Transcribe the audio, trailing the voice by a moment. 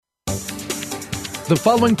The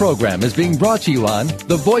following program is being brought to you on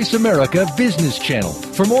the Voice America Business Channel.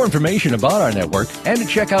 For more information about our network and to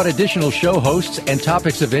check out additional show hosts and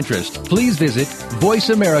topics of interest, please visit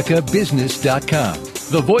voiceamericabusiness.com.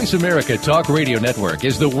 The Voice America Talk Radio Network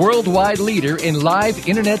is the worldwide leader in live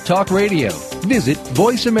Internet talk radio. Visit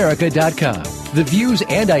voiceamerica.com. The views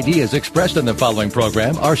and ideas expressed on the following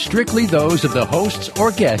program are strictly those of the hosts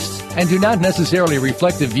or guests and do not necessarily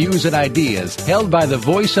reflect the views and ideas held by the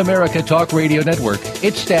Voice America Talk Radio Network,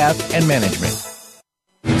 its staff, and management.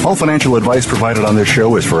 All financial advice provided on this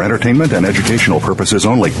show is for entertainment and educational purposes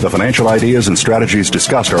only. The financial ideas and strategies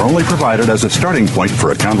discussed are only provided as a starting point for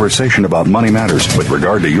a conversation about money matters. With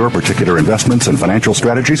regard to your particular investments and financial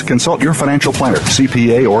strategies, consult your financial planner,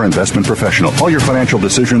 CPA, or investment professional. All your financial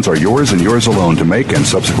decisions are yours and yours alone to make and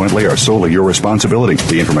subsequently are solely your responsibility.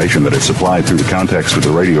 The information that is supplied through the context of the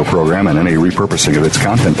radio program and any repurposing of its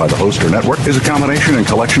content by the host or network is a combination and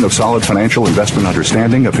collection of solid financial investment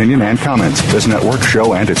understanding, opinion, and comments. This network,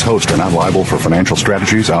 show, and its host are not liable for financial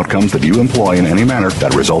strategies, outcomes that you employ in any manner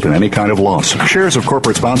that result in any kind of loss. Shares of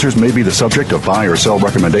corporate sponsors may be the subject of buy or sell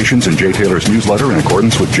recommendations in Jay Taylor's newsletter in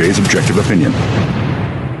accordance with Jay's objective opinion.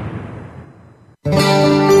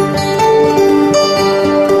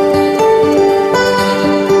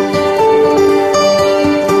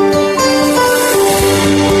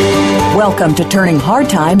 Welcome to Turning Hard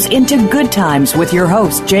Times into Good Times with your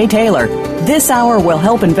host, Jay Taylor. This hour will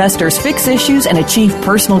help investors fix issues and achieve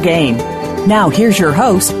personal gain. Now, here's your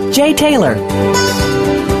host, Jay Taylor.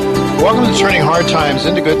 Welcome to Turning Hard Times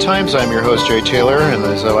into Good Times. I'm your host, Jay Taylor, and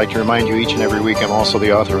as I like to remind you each and every week, I'm also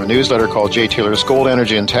the author of a newsletter called Jay Taylor's Gold,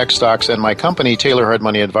 Energy, and Tech Stocks, and my company, Taylor Hard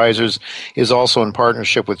Money Advisors, is also in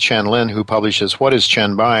partnership with Chen Lin, who publishes What is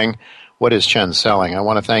Chen Buying? What is Chen selling? I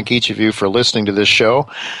want to thank each of you for listening to this show,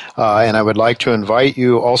 and I would like to invite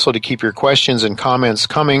you also to keep your questions and comments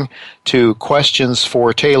coming to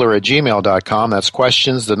questionsfortaylor@gmail.com. That's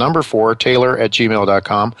questions, the number 4,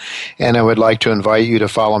 Taylor@gmail.com. And I would like to invite you to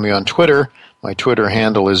follow me on Twitter. My Twitter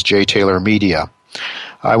handle is JTaylorMedia.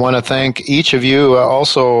 I want to thank each of you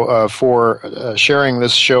also for sharing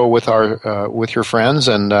this show with your friends,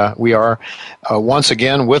 and we are once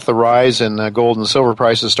again, with the rise in gold and silver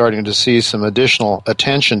prices, starting to see some additional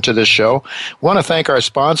attention to this show. I want to thank our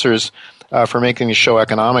sponsors for making the show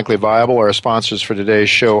economically viable. Our sponsors for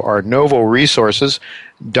today's show are Novo Resources,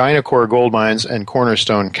 Dynacor Gold Mines, and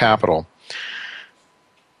Cornerstone Capital.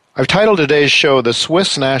 I've titled today's show The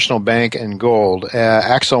Swiss National Bank and Gold.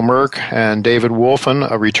 Axel Merck and David Wolfen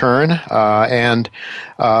return, and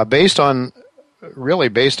based on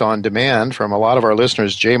demand from a lot of our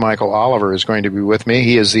listeners, J. Michael Oliver is going to be with me.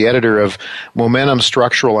 He is the editor of Momentum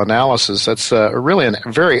Structural Analysis. That's really a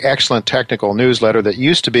very excellent technical newsletter that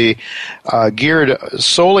used to be geared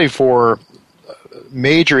solely for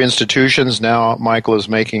major institutions. Now Michael is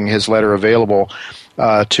making his letter available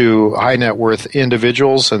to high net worth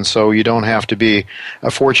individuals, and so you don't have to be a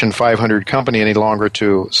Fortune 500 company any longer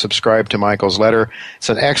to subscribe to Michael's letter. It's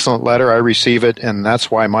an excellent letter. I receive it, and that's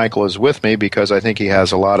why Michael is with me, because I think he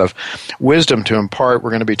has a lot of wisdom to impart. We're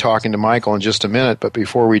going to be talking to Michael in just a minute, but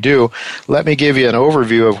before we do, let me give you an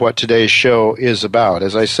overview of what today's show is about.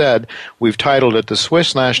 As I said, we've titled it The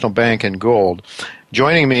Swiss National Bank and Gold.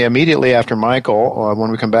 Joining me immediately after Michael,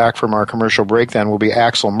 when we come back from our commercial break then, will be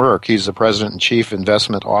Axel Merck. He's the President and Chief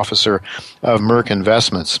Investment Officer of Merck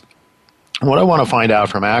Investments. What I want to find out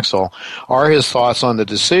from Axel are his thoughts on the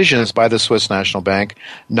decisions by the Swiss National Bank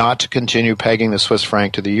not to continue pegging the Swiss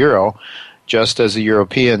franc to the euro, just as the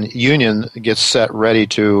European Union gets set ready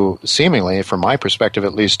to, seemingly, from my perspective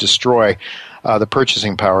at least, destroy the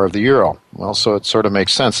purchasing power of the euro. Well, so it sort of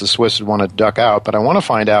makes sense. The Swiss would want to duck out, but I want to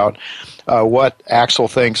find out what Axel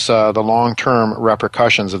thinks the long-term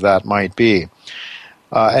repercussions of that might be.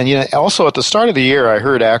 And also at the start of the year, I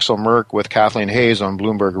heard Axel Merck with Kathleen Hayes on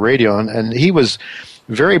Bloomberg Radio, and he was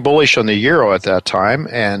very bullish on the euro at that time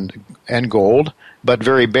and gold, but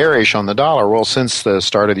very bearish on the dollar. Well, since the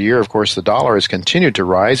start of the year, of course, the dollar has continued to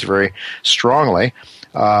rise very strongly.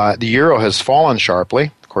 The euro has fallen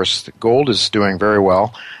sharply. Of course, gold is doing very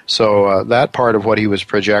well. So that part of what he was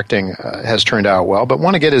projecting has turned out well. But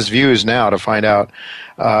want to get his views now to find out,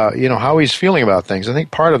 how he's feeling about things. I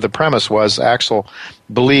think part of the premise was Axel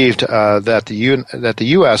believed that the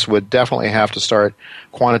U.S. would definitely have to start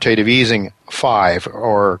quantitative easing 5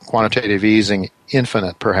 or quantitative easing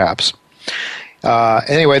infinite, perhaps.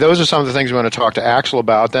 Anyway, those are some of the things we want to talk to Axel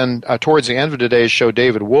about. Then towards the end of today's show,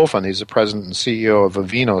 David Wolfen, he's the president and CEO of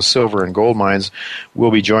Avino Silver and Gold Mines, will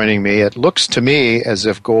be joining me. It looks to me as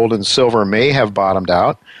if gold and silver may have bottomed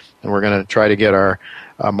out, and we're going to try to get our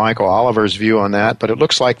Michael Oliver's view on that, but it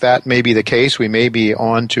looks like that may be the case. We may be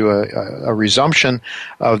on to a resumption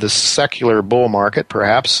of the secular bull market,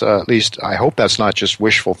 perhaps. At least I hope that's not just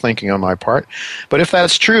wishful thinking on my part. But if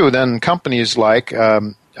that's true, then companies like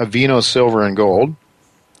Avino Silver and Gold,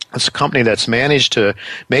 it's a company that's managed to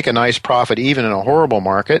make a nice profit even in a horrible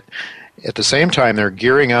market. At the same time, they're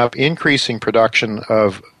gearing up, increasing production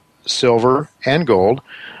of silver and gold.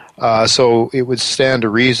 So it would stand to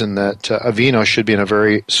reason that Avino should be in a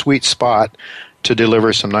very sweet spot to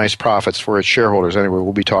deliver some nice profits for its shareholders. Anyway,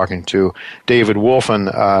 we'll be talking to David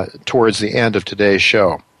Wolfin towards the end of today's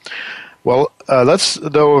show. Well, let's,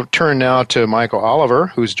 though, turn now to Michael Oliver,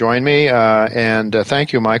 who's joined me. And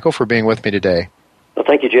thank you, Michael, for being with me today. Well,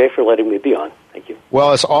 thank you, Jay, for letting me be on. Thank you.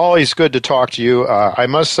 Well, it's always good to talk to you. I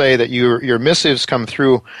must say that your missives come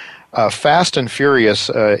through fast and furious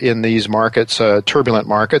in these markets, turbulent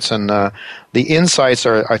markets, and the insights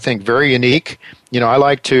are, I think, very unique. You know, I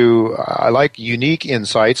like unique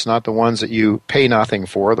insights, not the ones that you pay nothing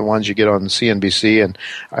for, the ones you get on CNBC, and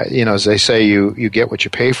as they say, you get what you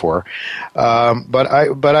pay for. But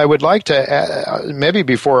I would like to maybe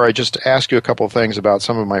before I just ask you a couple of things about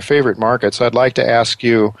some of my favorite markets, I'd like to ask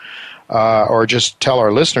you, or just tell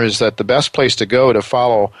our listeners that the best place to go to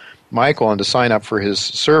follow Michael and to sign up for his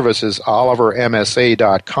service is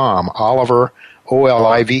olivermsa.com. Oliver,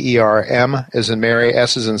 Oliver, M as in Mary,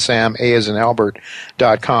 S as in Sam, A as in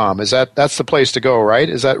Albert.com. That's the place to go, right?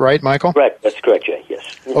 Is that right, Michael? Correct. That's correct, Jay.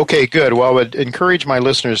 Yes. Okay, good. Well, I would encourage my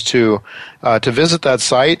listeners to visit that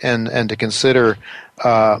site and to consider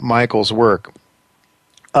Michael's work.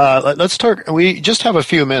 Let's talk. We just have a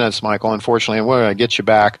few minutes, Michael, unfortunately, and we're going to get you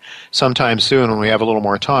back sometime soon when we have a little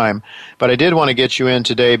more time. But I did want to get you in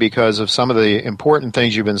today because of some of the important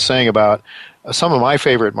things you've been saying about some of my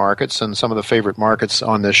favorite markets and some of the favorite markets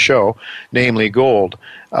on this show, namely gold.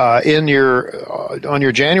 On your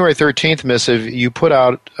January 13th missive, you put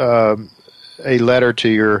out a letter to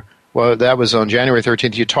your, well, that was on January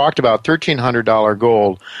 13th. You talked about $1,300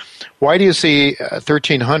 gold. Why do you see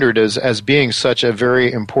 1,300 as being such a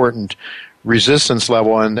very important resistance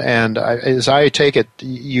level? And as I take it,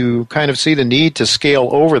 you kind of see the need to scale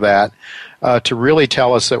over that to really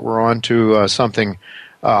tell us that we're on to something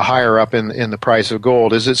higher up in the price of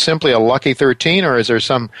gold. Is it simply a lucky 13, or is there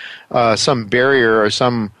some barrier or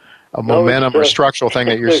some momentum or structural thing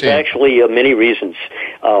that you're seeing? There's actually many reasons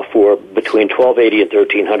for between 1,280 and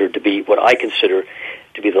 1,300 to be what I consider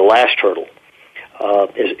to be the last hurdle.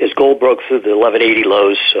 As gold broke through the 1180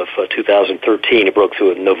 lows of 2013, it broke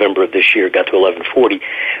through in November of this year, got to 1140,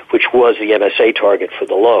 which was the MSA target for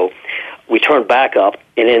the low. We turned back up,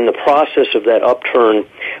 and in the process of that upturn,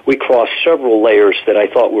 we crossed several layers that I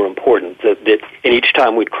thought were important, that and each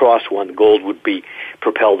time we'd cross one, the gold would be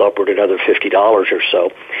propelled upward another $50 or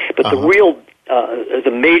so. But the real,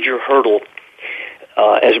 the major hurdle,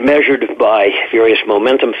 as measured by various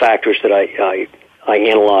momentum factors that I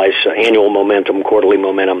analyze, annual momentum, quarterly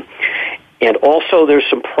momentum, and also there's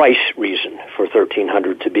some price reason for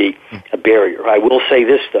 1,300 to be a barrier. I will say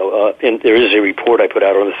this, though, and there is a report I put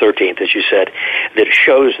out on the 13th, as you said, that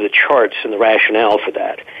shows the charts and the rationale for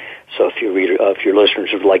that. So if your listeners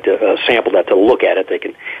would like to sample that to look at it, they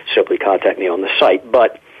can simply contact me on the site.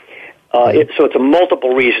 But so it's a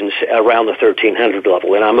multiple reasons around the 1,300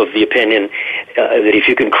 level, and I'm of the opinion that if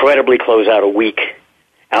you can credibly close out a week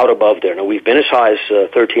out above there. Now, we've been as high as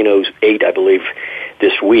 1308, I believe,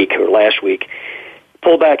 this week or last week.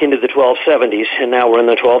 Pull back into the 1270s, and now we're in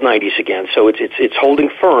the 1290s again. So it's holding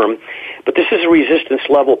firm. But this is a resistance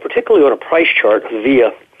level, particularly on a price chart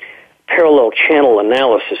via parallel channel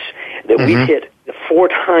analysis, that we've hit 4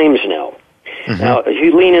 times now. Now, if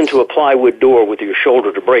you lean into a plywood door with your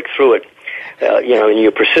shoulder to break through it, and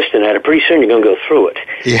you're persistent at it, pretty soon you're going to go through it.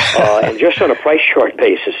 Yeah. And just on a price chart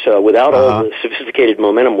basis, without all the sophisticated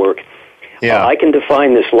momentum work, I can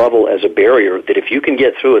define this level as a barrier that if you can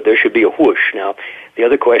get through it, there should be a whoosh. Now, the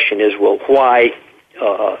other question is, well, why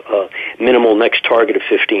minimal next target of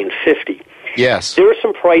 1550? Yes. There are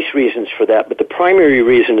some price reasons for that, but the primary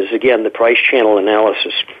reason is, again, the price channel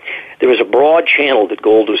analysis. There was a broad channel that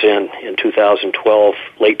gold was in 2012,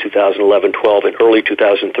 late 2011, 12, and early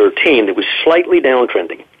 2013 that was slightly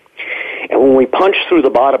downtrending. And when we punched through the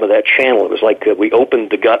bottom of that channel, it was like we opened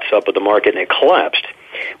the guts up of the market and it collapsed.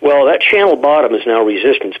 Well, that channel bottom is now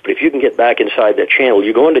resistance, but if you can get back inside that channel,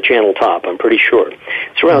 you go into channel top, I'm pretty sure.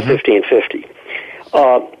 It's around 1550.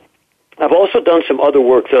 I've also done some other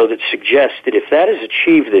work, though, that suggests that if that is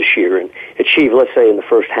achieved this year, and achieved, let's say, in the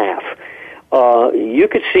first half, you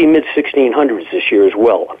could see mid-1600s this year as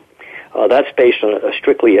well. That's based on a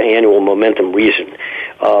strictly annual momentum reason.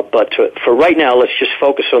 But for right now, let's just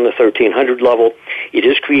focus on the 1,300 level. It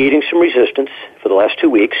is creating some resistance for the last 2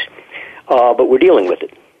 weeks, but we're dealing with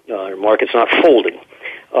it. Our market's not folding.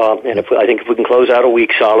 And I think if we can close out a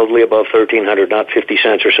week solidly above 1,300, not 50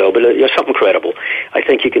 cents or so, but something credible, I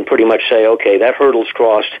think you can pretty much say, okay, that hurdle's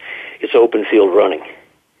crossed, it's open field running.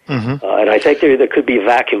 Mm-hmm. And I think there could be a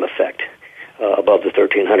vacuum effect above the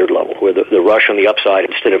 1,300 level, where the rush on the upside,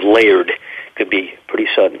 instead of layered, could be pretty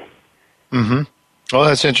sudden. Mm-hmm. Well,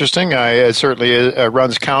 that's interesting. It certainly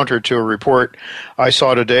runs counter to a report I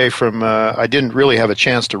saw today from, I didn't really have a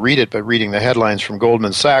chance to read it, but reading the headlines from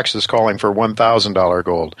Goldman Sachs is calling for $1,000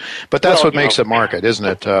 gold. But that's what makes it market, isn't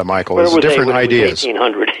it, Michael? It's different ideas.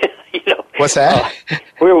 1,800. What's that?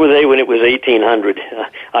 Where were they when it was 1,800?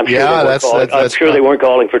 I'm sure they weren't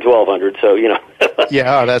calling for 1,200. So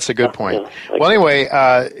Yeah, that's a good point. Well, anyway,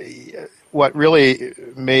 what really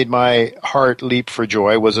made my heart leap for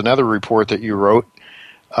joy was another report that you wrote.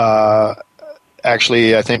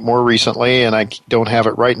 Actually, I think more recently, and I don't have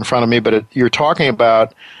it right in front of me, but you're talking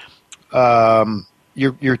about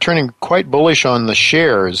you're turning quite bullish on the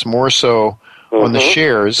shares, more so on the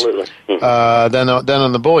shares than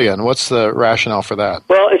on the bullion. What's the rationale for that?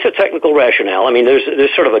 Well, it's a technical rationale. I mean,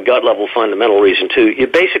 there's sort of a gut level fundamental reason too.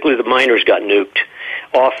 Basically, the miners got nuked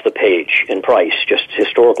off the page in price, just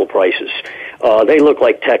historical prices. They look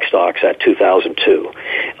like tech stocks at 2002.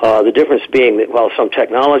 The difference being that while some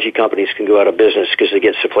technology companies can go out of business because they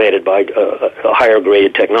get supplanted by a higher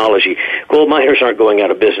graded technology, gold miners aren't going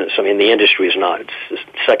out of business. I mean, the industry is not. It's the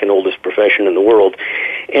second oldest profession in the world.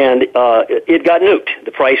 And it got nuked.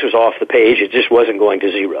 The price was off the page. It just wasn't going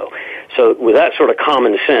to zero. So with that sort of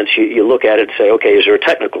common sense, you look at it and say, okay, is there a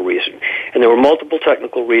technical reason? And there were multiple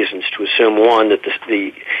technical reasons to assume, one, that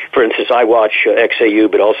for instance, I watch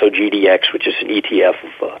XAU, but also GDX, which is an ETF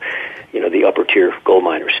of, the upper tier gold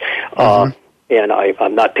miners. And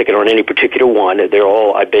I'm not picking on any particular one. They're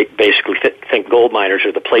all, I basically think gold miners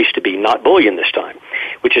are the place to be, not bullion this time,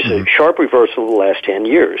 which is a sharp reversal of the last 10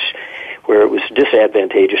 years, where it was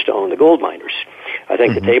disadvantageous to own the gold miners. I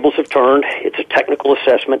think the tables have turned. It's a technical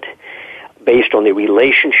assessment based on the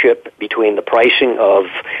relationship between the pricing of,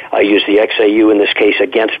 I use the XAU in this case,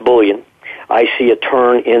 against bullion. I see a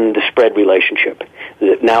turn in the spread relationship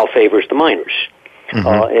that now favors the miners.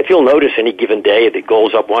 If you'll notice any given day that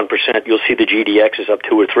gold's up 1%, you'll see the GDX is up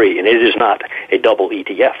 2 or 3, and it is not a double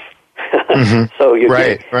ETF. So you're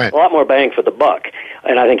getting a lot more bang for the buck,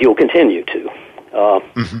 and I think you'll continue to.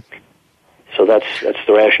 So that's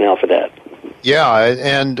the rationale for that. Yeah,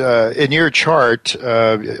 and in your chart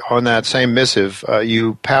on that same missive,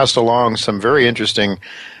 you passed along some very interesting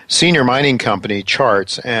senior mining company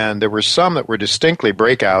charts, and there were some that were distinctly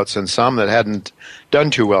breakouts and some that hadn't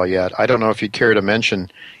done too well yet. I don't know if you care to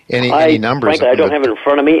mention any numbers. Frankly, I don't have it in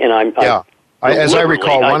front of me, and as I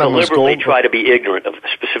recall, one of them was gold. I deliberately try to be ignorant of the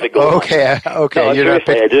specific gold. Okay. No, You're not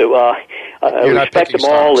I do. I respect them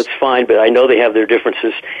all. It's fine, but I know they have their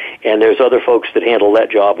differences, and there's other folks that handle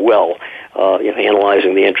that job well,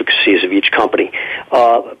 analyzing the intricacies of each company.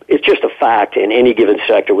 It's just a fact in any given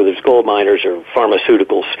sector, whether it's gold miners or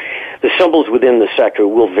pharmaceuticals, the symbols within the sector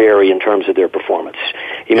will vary in terms of their performance.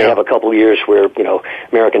 You may have a couple of years where,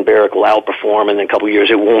 American Barrick will outperform, and then a couple of years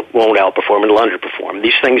it won't outperform and it'll underperform.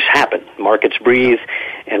 These things happen. Markets breathe,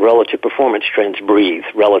 and relative performance trends breathe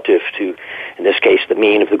relative to, in this case, the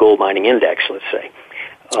mean of the gold mining index, let's say.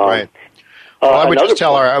 Right. Well, I would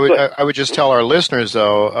just tell our listeners,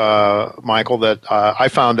 though, Michael, that I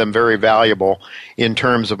found them very valuable in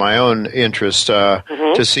terms of my own interest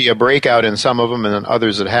to see a breakout in some of them and then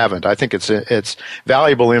others that haven't. I think it's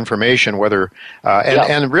valuable information.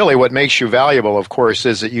 And really, what makes you valuable, of course,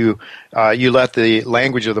 is that you let the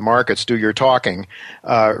language of the markets do your talking,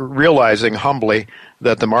 realizing humbly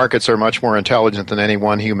that the markets are much more intelligent than any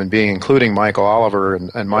one human being, including Michael Oliver.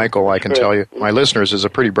 And Michael, I can tell you, my listeners, is a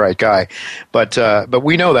pretty bright guy. But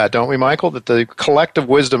we know that, don't we, Michael? That the collective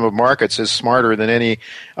wisdom of markets is smarter than any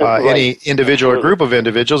individual or group of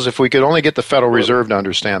individuals. If we could only get the Federal Reserve to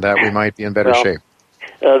understand that, we might be in better shape.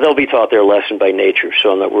 They'll be taught their lesson by nature,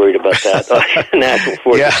 so I'm not worried about that. Natural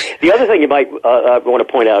forces. Yeah. The other thing you might want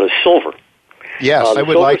to point out is silver. Yes, I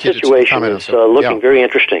would like you to comment on the situation is looking very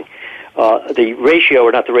interesting. The ratio,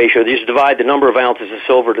 or not the ratio, you divide the number of ounces of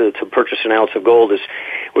silver to purchase an ounce of gold.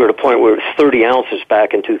 We're at a point where it's 30 ounces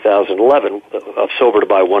back in 2011 of silver to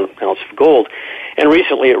buy 1 ounce of gold. And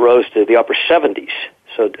recently it rose to the upper 70s.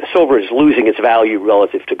 So silver is losing its value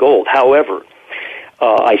relative to gold. However,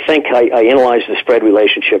 I think I analyzed the spread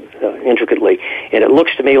relationship intricately, and it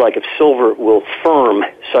looks to me like if silver will firm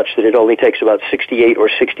such that it only takes about 68 or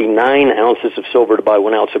 69 ounces of silver to buy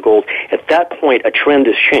 1 ounce of gold, at that point a trend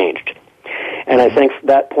has changed. And I think from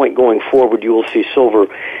that point going forward, you will see silver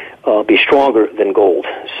be stronger than gold.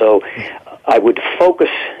 So I would focus,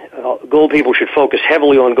 gold people should focus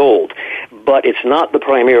heavily on gold, but it's not the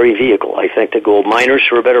primary vehicle. I think the gold miners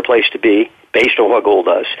are a better place to be based on what gold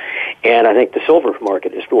does. And I think the silver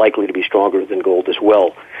market is likely to be stronger than gold as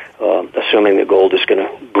well, assuming that gold is going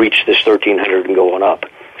to breach this 1,300 and go on up.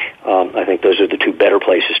 I think those are the two better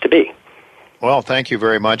places to be. Well, thank you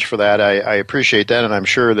very much for that. I appreciate that, and I'm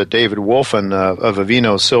sure that David Wolfen of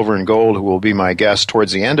Avino Silver and Gold, who will be my guest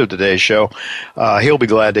towards the end of today's show, he'll be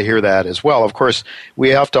glad to hear that as well. Of course, we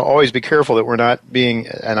have to always be careful that we're not being,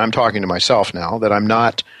 and I'm talking to myself now, that I'm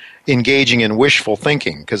not engaging in wishful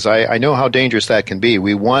thinking, because I know how dangerous that can be.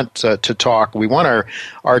 We want to talk, we want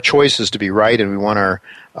our choices to be right, and we want our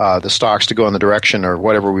the stocks to go in the direction, or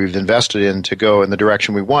whatever we've invested in to go in the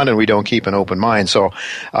direction we want, and we don't keep an open mind. So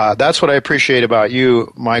that's what I appreciate about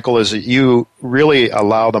you, Michael, is that you really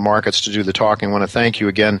allow the markets to do the talking. I want to thank you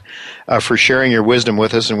again for sharing your wisdom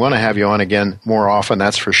with us, and want to have you on again more often,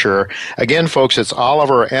 that's for sure. Again, folks, it's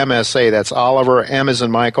Oliver MSA. That's Oliver, M as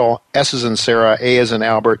in Michael, S as in Sarah, A as in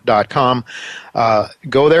Albert.com.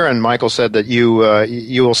 Go there, and Michael said that you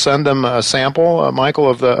will send them a sample, Michael,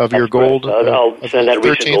 of your gold. I'll send that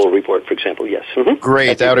recent gold report, for example. Yes. Mm-hmm.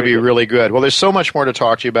 Great, that would be really good. Well, there's so much more to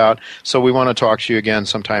talk to you about, so we want to talk to you again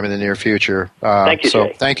sometime in the near future. Thank you,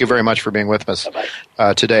 Jay. Thank you very much for being with us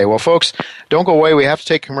Bye-bye. Today. Well, folks, don't go away. We have to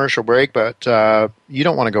take a commercial break, but you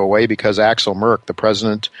don't want to go away, because Axel Merk, the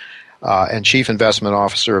president and chief investment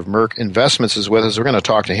officer of Merk Investments, is with us. We're going to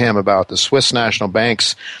talk to him about the Swiss National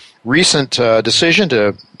Bank's recent decision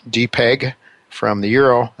to depeg from the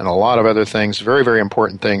euro, and a lot of other things, very, very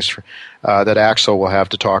important things that Axel will have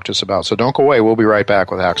to talk to us about. So don't go away. We'll be right back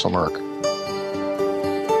with Axel Merk.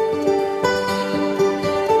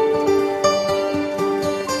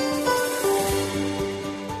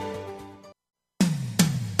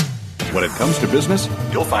 When it comes to business,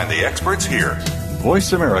 you'll find the experts here.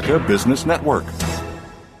 Voice America Business Network.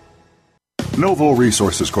 Novo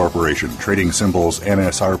Resources Corporation, trading symbols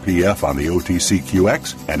NSRPF on the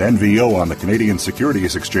OTCQX and NVO on the Canadian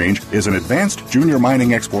Securities Exchange, is an advanced junior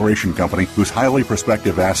mining exploration company whose highly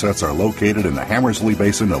prospective assets are located in the Hamersley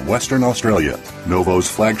Basin of Western Australia.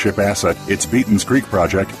 Novo's flagship asset, its Beatons Creek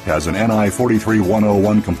project, has an NI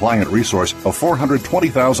 43101 compliant resource of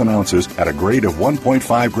 420,000 ounces at a grade of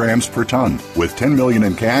 1.5 grams per ton. With $10 million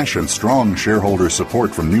in cash and strong shareholder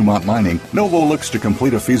support from Newmont Mining, Novo looks to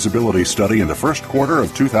complete a feasibility study in the first quarter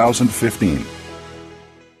of 2015.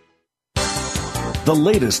 The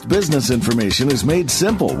latest business information is made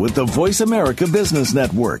simple with the Voice America Business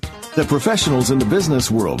Network. The professionals in the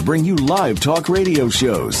business world bring you live talk radio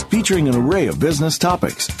shows featuring an array of business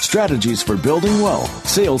topics, strategies for building wealth,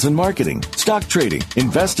 sales and marketing, stock trading,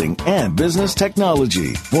 investing, and business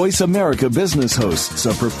technology. Voice America Business hosts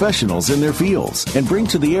are professionals in their fields and bring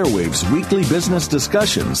to the airwaves weekly business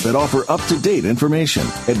discussions that offer up-to-date information,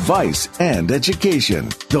 advice, and education.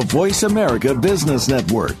 The Voice America Business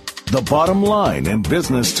Network. The bottom line in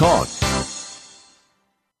business talk.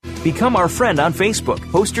 Become our friend on Facebook.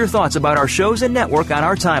 Post your thoughts about our shows and network on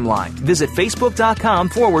our timeline. Visit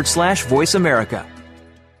Facebook.com/Voice America.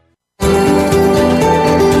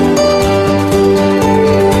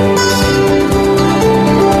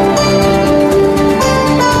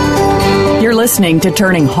 You're listening to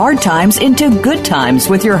Turning Hard Times into Good Times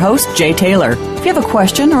with your host, Jay Taylor. If you have a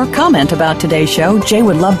question or comment about today's show, Jay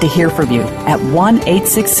would love to hear from you at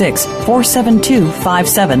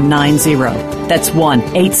 1-866-472-5790. That's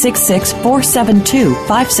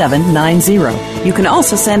 1-866-472-5790. You can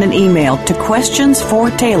also send an email to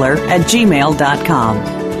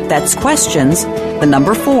questionsfortaylor@gmail.com. That's questions, the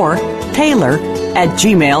number 4,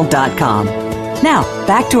 Taylor@gmail.com. Now,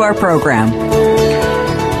 back to our program.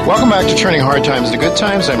 Welcome back to Turning Hard Times into Good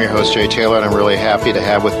Times. I'm your host, Jay Taylor, and I'm really happy to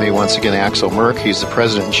have with me once again Axel Merk. He's the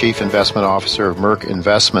President and Chief Investment Officer of Merk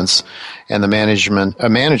Investments and the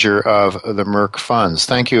manager of the Merk Funds.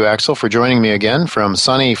 Thank you, Axel, for joining me again from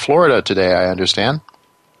sunny Florida today, I understand.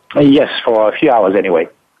 Yes, for a few hours anyway.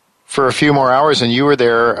 For a few more hours, and you were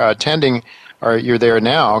there attending, or you're there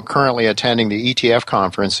now, currently attending the ETF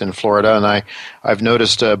conference in Florida, and I've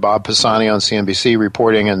noticed Bob Pisani on CNBC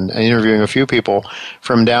reporting and interviewing a few people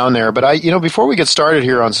from down there. But before we get started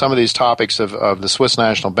here on some of these topics of the Swiss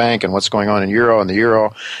National Bank and what's going on in euro and the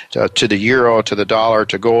euro to the euro to the dollar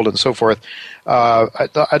to gold and so forth,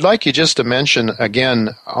 I'd like you just to mention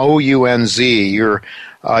again OUNZ, your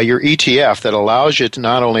ETF that allows you to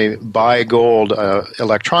not only buy gold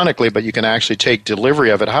electronically, but you can actually take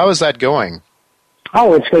delivery of it. How is that going?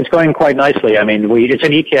 Oh, it's going quite nicely. I mean, it's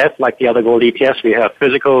an ETF like the other gold ETFs. We have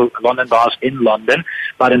physical London bars in London,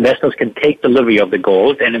 but investors can take delivery of the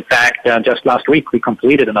gold. And in fact, just last week we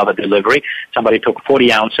completed another delivery. Somebody took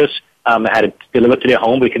 40 ounces, had it delivered to their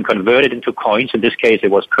home. We can convert it into coins. In this case, it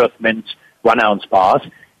was Perth Mint's 1 ounce bars.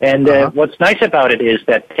 And what's nice about it is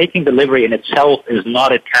that taking delivery in itself is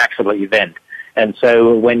not a taxable event. And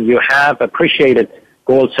so when you have appreciated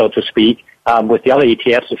gold, so to speak, with the other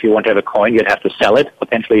ETFs, if you want to have a coin, you'd have to sell it,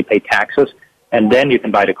 potentially pay taxes, and then you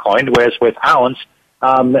can buy the coin. Whereas with ounce,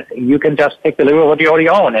 you can just take delivery of what you already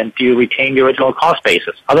own, and you retain the original cost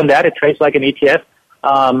basis. Other than that, it trades like an ETF,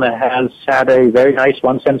 has had a very nice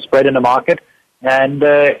 1 cent spread in the market, and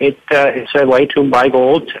it's a way to buy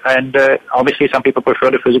gold. And obviously, some people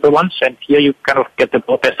prefer the physical ones, and here you kind of get the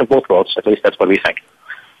best of both worlds. At least that's what we think.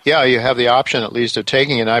 Yeah, you have the option at least of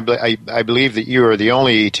taking it. I believe that you are the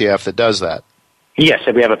only ETF that does that. Yes,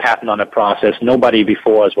 we have a patent on the process. Nobody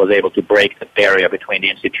before us was able to break the barrier between the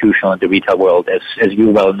institutional and the retail world. As you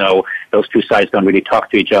well know, those two sides don't really talk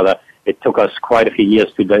to each other. It took us quite a few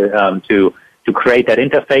years to create that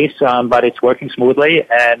interface, but it's working smoothly.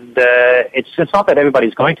 And it's not that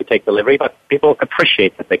everybody's going to take delivery, but people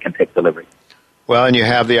appreciate that they can take delivery. Well, and you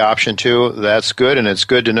have the option too. That's good, and it's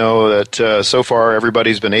good to know that so far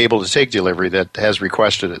everybody's been able to take delivery that has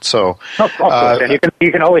requested it. So, of course, and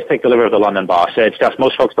you can always take delivery of the London bars. It's just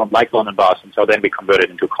most folks don't like London bars, and so then we convert it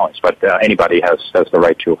into coins. But anybody has the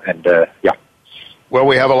right to, and yeah. Well,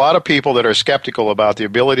 we have a lot of people that are skeptical about the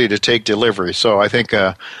ability to take delivery, so I think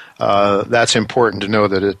that's important to know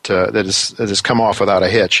that it has come off without a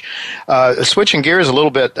hitch. Switching gears a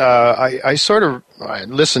little bit, I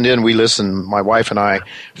listened in. We listen, my wife and I,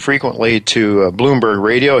 frequently to Bloomberg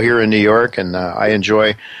Radio here in New York, and I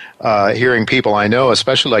enjoy hearing people I know,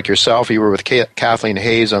 especially like yourself. You were with Kathleen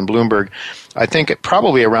Hayes on Bloomberg, I think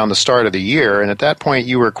probably around the start of the year, and at that point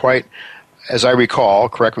you were quite, as I recall,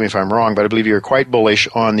 correct me if I'm wrong, but I believe you were quite bullish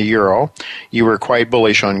on the euro. You were quite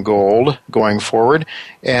bullish on gold going forward,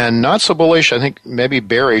 and not so bullish, I think, maybe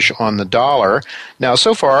bearish on the dollar. Now,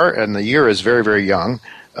 so far, and the year is very, very young,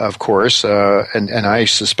 of course, and I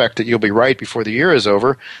suspect that you'll be right before the year is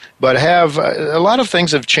over, but a lot of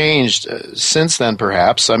things have changed since then,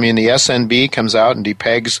 perhaps. I mean, the SNB comes out and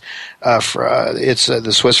depegs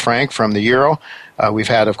the Swiss franc from the euro. We've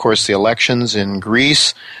had, of course, the elections in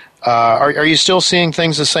Greece. Are you still seeing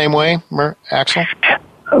things the same way, Axel?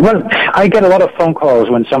 Well, I get a lot of phone calls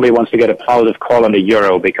when somebody wants to get a positive call on the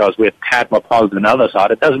euro because we're tad more positive than others are.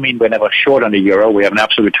 It doesn't mean we're never short on the euro. We have an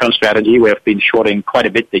absolute return strategy. We have been shorting quite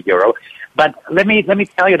a bit the euro. But let me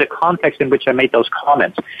tell you the context in which I made those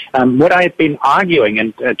comments. What I've been arguing,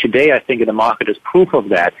 and today I think in the market is proof of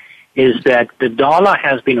that, is that the dollar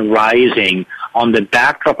has been rising on the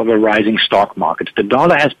backdrop of a rising stock market. The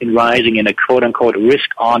dollar has been rising in a quote-unquote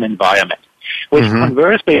risk-on environment, which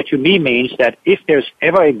conversely to me means that if there's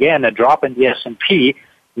ever again a drop in the S&P,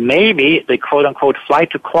 maybe the quote-unquote flight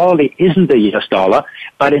to quality isn't the US dollar,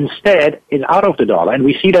 but instead is out of the dollar. And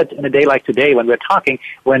we see that in a day like today when we're talking,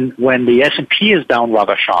 when the S&P is down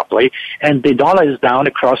rather sharply and the dollar is down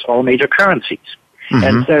across all major currencies.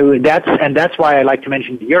 And so that's why I like to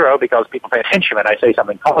mention the euro, because people pay attention when I say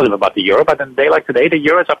something positive about the euro. But in a day like today, the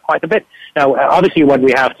euro is up quite a bit. Now, obviously, what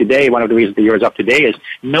we have today, one of the reasons the euro is up today is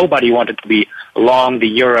nobody wanted to be long the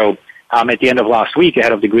euro at the end of last week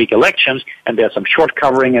ahead of the Greek elections, and there's some short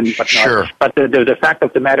covering and whatnot. Sure. But the fact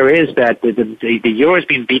of the matter is that the euro has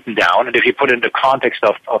been beaten down, and if you put it in the context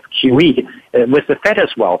of QE, with the Fed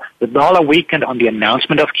as well, the dollar weakened on the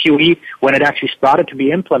announcement of QE. When it actually started to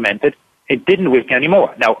be implemented, it didn't weaken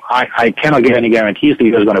anymore. Now, I cannot give any guarantees the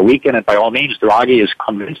euro is going to weaken, and by all means, Draghi is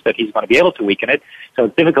convinced that he's going to be able to weaken it, so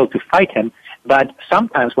it's difficult to fight him. But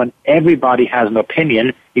sometimes when everybody has an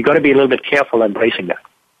opinion, you've got to be a little bit careful embracing that.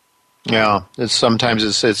 Yeah,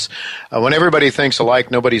 sometimes it's when everybody thinks alike,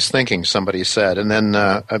 nobody's thinking, somebody said. And then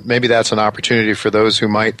maybe that's an opportunity for those who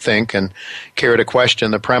might think and care to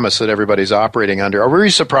question the premise that everybody's operating under. Are we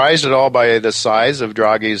surprised at all by the size of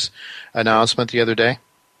Draghi's announcement the other day?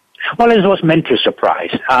 Well, it was meant to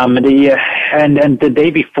surprise. And the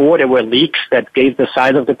day before, there were leaks that gave the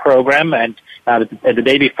size of the program. And the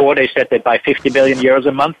day before, they said they'd buy 50 billion euros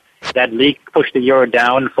a month. That leak pushed the euro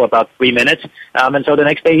down for about 3 minutes. And so the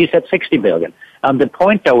next day, he said 60 billion. The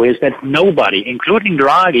point, though, is that nobody, including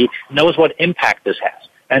Draghi, knows what impact this has.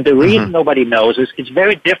 And the reason nobody knows is it's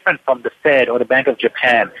very different from the Fed or the Bank of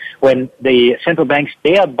Japan. When the central banks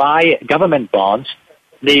there buy government bonds,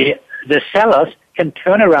 the sellers can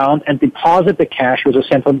turn around and deposit the cash with a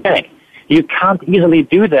central bank. You can't easily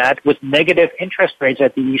do that with negative interest rates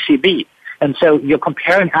at the ECB. And so you're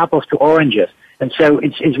comparing apples to oranges. And so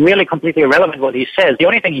it's really completely irrelevant what he says. The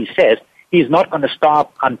only thing he says, he's not going to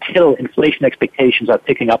stop until inflation expectations are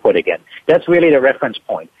ticking upward again. That's really the reference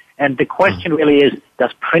point. And the question really is,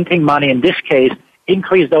 does printing money in this case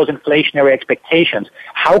increase those inflationary expectations?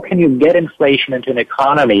 How can you get inflation into an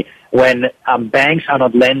economy when banks are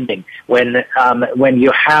not lending, when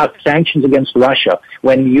you have sanctions against Russia,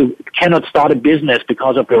 when you cannot start a business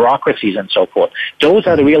because of bureaucracies and so forth? Those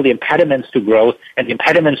are the real impediments to growth and the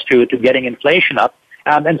impediments to getting inflation up.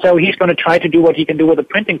 And so he's going to try to do what he can do with the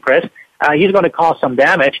printing press. He's going to cause some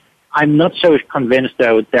damage. I'm not so convinced,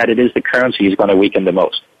 though, that it is the currency he's going to weaken the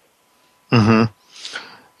most. Mm-hmm.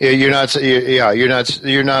 You're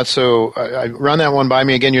not so. Run that one by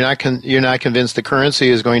me again. You're not convinced the currency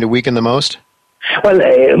is going to weaken the most? Well,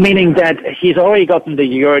 meaning that he's already gotten the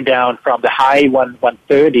euro down from the high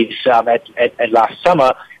 130s at last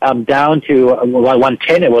summer down to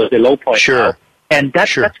 110. It was the low point. Sure. Now. And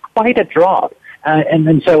that's quite a drop.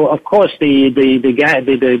 And so, of course, the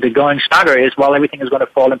going snugger is, well, everything is going to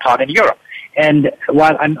fall apart in Europe. And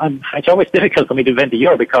while it's always difficult for me to defend the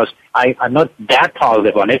euro because I'm not that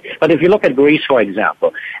positive on it. But if you look at Greece, for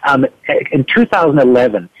example, in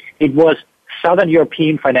 2011, it was Southern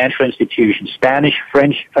European financial institutions, Spanish,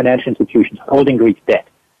 French financial institutions holding Greek debt.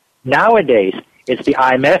 Nowadays, it's the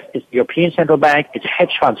IMF, it's the European Central Bank, it's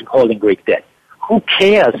hedge funds holding Greek debt. Who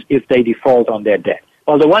cares if they default on their debt?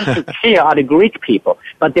 Well, the ones who care are the Greek people,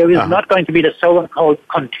 but there is not going to be the so-called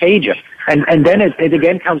contagion. And then it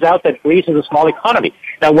again comes out that Greece is a small economy.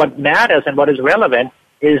 Now, what matters and what is relevant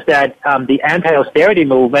is that the anti-austerity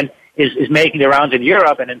movement is making the rounds in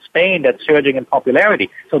Europe and in Spain that's surging in popularity.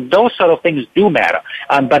 So those sort of things do matter.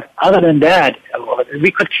 But other than that, we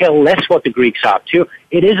could care less what the Greeks are up to.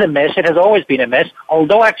 It is a mess. It has always been a mess,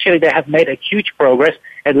 although actually they have made a huge progress.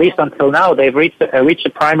 At least until now, they've reached a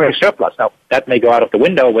primary surplus. Now, that may go out of the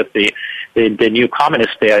window with the new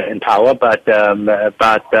communists there in power, but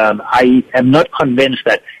I am not convinced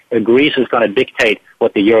that Greece is going to dictate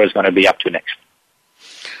what the euro is going to be up to next.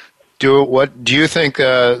 Do you think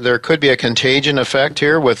there could be a contagion effect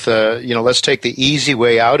here with, let's take the easy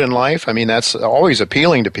way out in life? I mean, that's always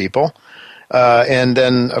appealing to people. And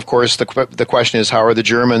then, of course, the question is, how are the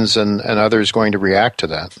Germans and others going to react to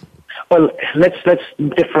that? Well, let's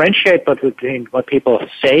differentiate between what people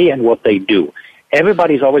say and what they do.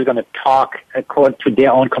 Everybody's always going to talk according to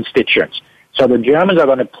their own constituents. So the Germans are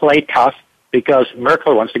going to play tough because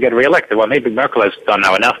Merkel wants to get reelected. Well, maybe Merkel has done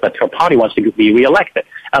now enough, but her party wants to be reelected.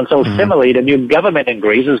 And so similarly, the new government in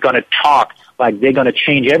Greece is going to talk like they're going to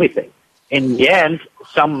change everything. In the end,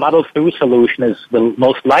 some muddle-through solution is the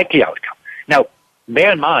most likely outcome. Now,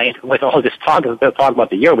 bear in mind, with all this talk about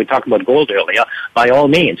the euro, we talked about gold earlier, by all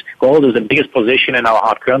means. Gold is the biggest position in our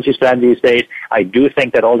hard currency strategy these days. I do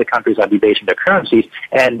think that all the countries are debasing their currencies.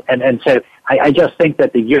 And so I just think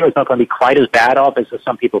that the euro is not going to be quite as bad off as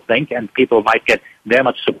some people think, and people might get very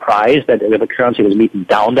much surprised that if the currency was beaten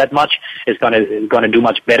down that much, it's going to do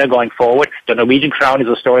much better going forward. The Norwegian crown is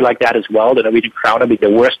a story like that as well. The Norwegian crown will be the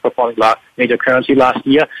worst performing major currency last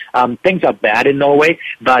year. Things are bad in Norway,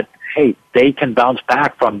 but hey, they can bounce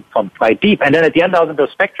back from quite deep. And then at the end of the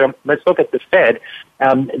spectrum, let's look at the Fed,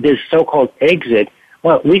 this so-called exit.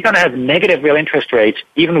 Well, we're going to have negative real interest rates,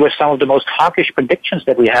 even with some of the most hawkish predictions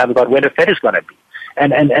that we have about where the Fed is going to be.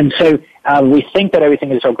 And so we think that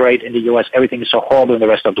everything is so great in the U.S., everything is so horrible in the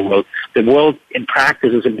rest of the world. The world, in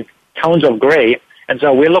practice, is in tones of gray. And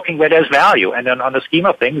so we're looking where there's value. And then on the scheme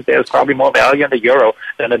of things, there's probably more value in the euro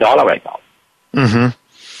than the dollar right now. Mm-hmm.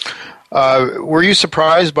 Were you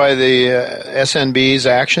surprised by the SNB's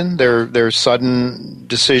action, their sudden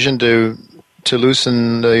decision to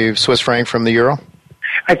loosen the Swiss franc from the euro?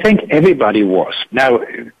 I think everybody was. Now,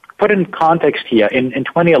 put in context here, in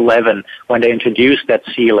 2011, when they introduced that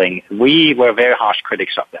ceiling, we were very harsh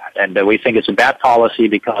critics of that. And we think it's a bad policy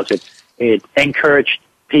because it encouraged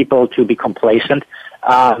people to be complacent.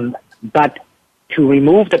 But to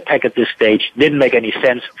remove the peg at this stage didn't make any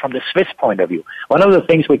sense from the Swiss point of view. One of the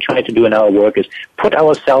things we try to do in our work is put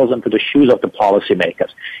ourselves into the shoes of the policymakers.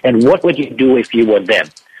 And what would you do if you were them?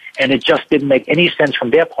 And it just didn't make any sense from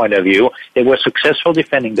their point of view. They were successful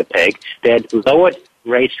defending the peg. They had lowered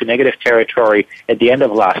rates to negative territory at the end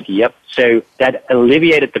of last year, so that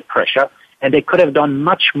alleviated the pressure, and they could have done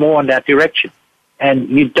much more in that direction. And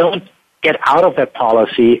you don't get out of that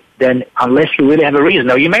policy then unless you really have a reason.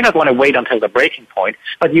 Now, you may not want to wait until the breaking point,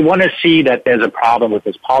 but you want to see that there's a problem with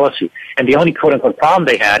this policy. And the only quote-unquote problem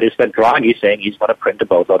they had is that Draghi saying he's going to print a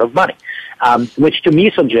boatload of money, which to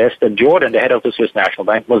me suggests that Jordan, the head of the Swiss National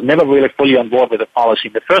Bank, was never really fully on board with the policy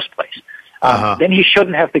in the first place. then he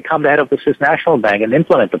shouldn't have become the head of the Swiss National Bank and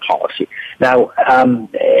implement the policy. Now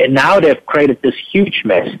they've created this huge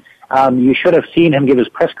mess. You should have seen him give his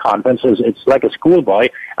press conferences. It's like a schoolboy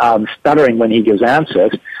stuttering when he gives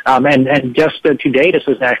answers. And just today, the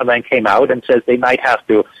Swiss National Bank came out and says they might have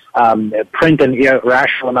to print an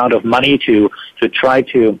irrational amount of money to try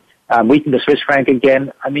to weaken the Swiss franc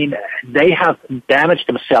again. I mean, they have damaged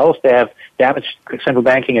themselves. They have damaged central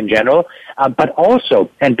banking in general. But also,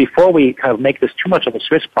 and before we kind of make this too much of a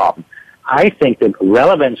Swiss problem, I think the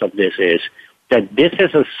relevance of this is that this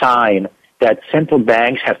is a sign that central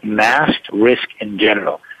banks have masked risk in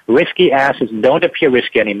general. Risky assets don't appear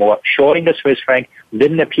risky anymore. Shorting the Swiss franc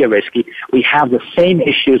didn't appear risky. We have the same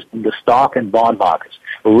issues in the stock and bond markets.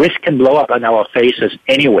 Risk can blow up on our faces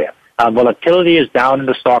anywhere. Volatility is down in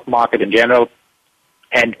the stock market in general,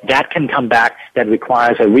 and that can come back. That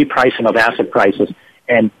requires a repricing of asset prices.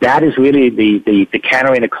 And that is really the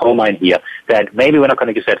canary in the coal mine here, that maybe we're not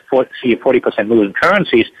going to see a 40% move in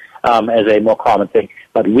currencies as a more common thing,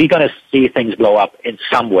 but we're going to see things blow up in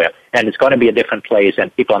somewhere, and it's going to be a different place,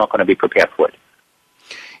 and people are not going to be prepared for it.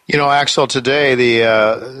 You know, Axel, today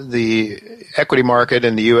the equity market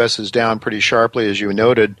in the U.S. is down pretty sharply, as you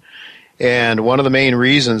noted, and one of the main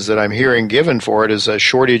reasons that I'm hearing given for it is a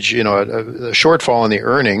shortage, a shortfall in the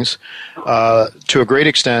earnings, to a great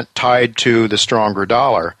extent tied to the stronger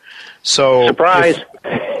dollar. So, surprise.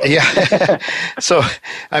 So,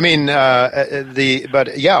 I mean,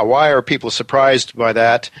 why are people surprised by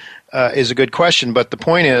that is a good question. But the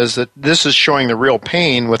point is that this is showing the real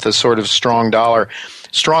pain with a sort of strong dollar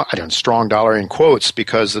in quotes,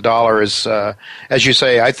 because the dollar is, as you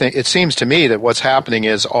say, I think it seems to me that what's happening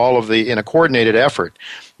is in a coordinated effort,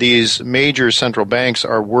 these major central banks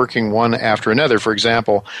are working one after another. For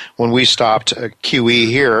example, when we stopped QE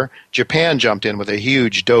here, Japan jumped in with a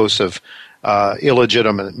huge dose of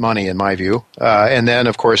illegitimate money, in my view. And then,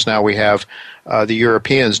 of course, now we have the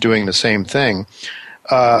Europeans doing the same thing.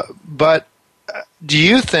 But do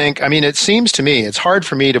you think, I mean, it seems to me, it's hard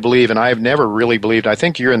for me to believe, and I've never really believed, I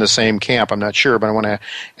think you're in the same camp, I'm not sure, but I want to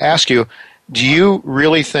ask you, do you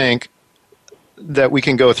really think that we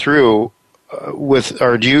can go through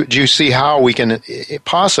or do you see how we can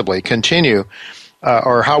possibly continue,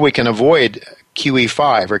 or how we can avoid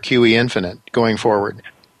QE5 or QE infinite going forward?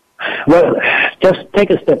 Well, just take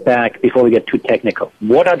a step back before we get too technical.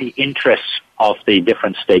 What are the interests of the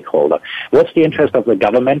different stakeholders? What's the interest of the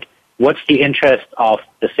government? What's the interest of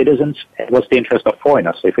the citizens? What's the interest of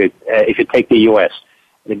foreigners? If you take the U.S.,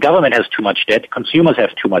 the government has too much debt, consumers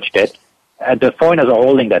have too much debt, the foreigners are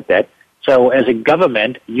holding that debt. So as a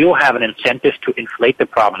government, you have an incentive to inflate the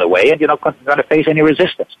problem away, and you're not going to face any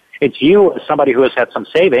resistance. It's you, as somebody who has had some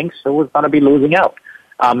savings, who is going to be losing out.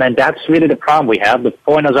 And that's really the problem we have. The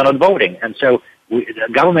foreigners are not voting. And so the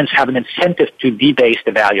governments have an incentive to debase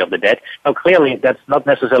the value of the debt. Now, clearly, that's not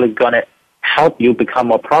necessarily going to help you become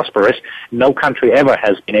more prosperous. No country ever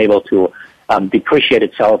has been able to depreciate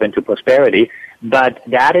itself into prosperity. But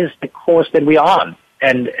that is the course that we're on.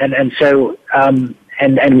 And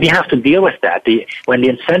we have to deal with that. When the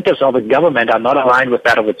incentives of a government are not aligned with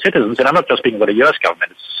that of its citizens, and I'm not just speaking about the U.S.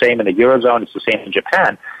 government, it's the same in the Eurozone, it's the same in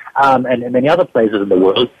Japan, and in many other places in the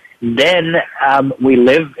world, then we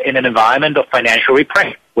live in an environment of financial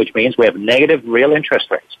repression, which means we have negative real interest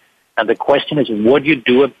rates. And the question is, what do you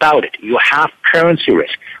do about it? You have currency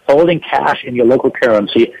risk. Holding cash in your local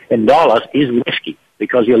currency in dollars is risky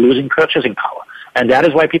because you're losing purchasing power. And that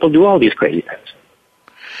is why people do all these crazy things.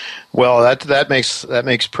 Well, that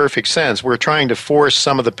makes perfect sense. We're trying to force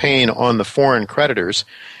some of the pain on the foreign creditors,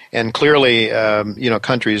 and clearly,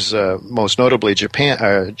 countries, most notably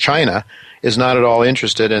China, is not at all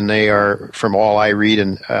interested, and they are, from all I read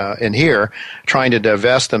and hear, trying to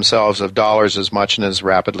divest themselves of dollars as much and as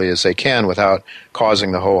rapidly as they can without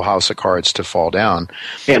causing the whole house of cards to fall down.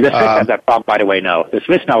 Yeah, the Swiss have that problem, by the way, now. The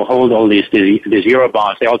Swiss now hold all these euro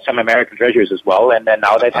bonds. They hold some American treasuries as well, and then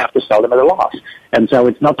now they have to sell them at a loss. And so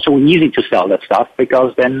it's not so easy to sell that stuff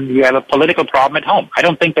because then you have a political problem at home. I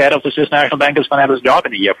don't think the head of the Swiss National Bank is going to have his job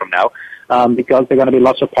in a year from now because there are going to be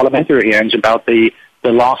lots of parliamentary hearings about the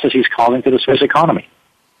losses he's causing to the Swiss economy.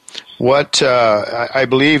 What I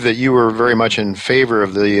believe that you were very much in favor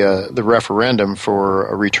of the referendum for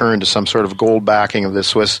a return to some sort of gold backing of the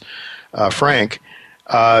Swiss franc.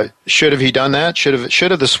 Should have he done that? Should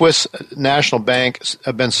have the Swiss National Bank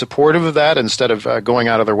been supportive of that instead of going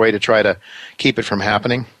out of their way to try to keep it from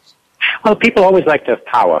happening? Well, people always like to have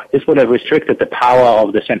power. This would have restricted the power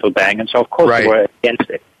of the central bank, and so of course they were against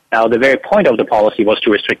it. Now, the very point of the policy was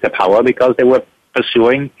to restrict the power because they were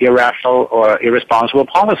pursuing irrational or irresponsible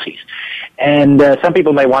policies. And some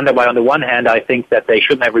people may wonder why, on the one hand, I think that they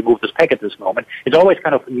shouldn't have removed this peg at this moment. It's always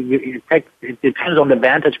kind of, it depends on the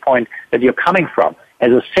vantage point that you're coming from.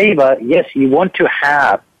 As a saver, yes, you want to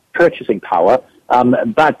have purchasing power,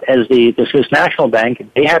 but as the Swiss National Bank,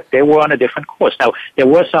 they were on a different course. Now, there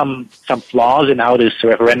were some flaws in how this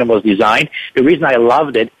referendum was designed. The reason I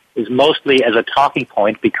loved it is mostly as a talking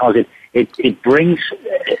point because it brings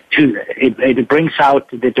out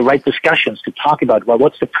the right discussions to talk about, well,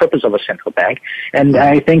 what's the purpose of a central bank? And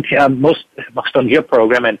I think most on your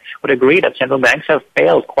program and would agree that central banks have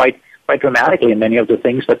failed quite dramatically in many of the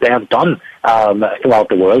things that they have done throughout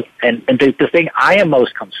the world. And the thing I am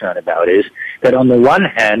most concerned about is that on the one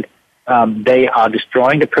hand, they are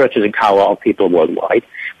destroying the purchasing power of people worldwide,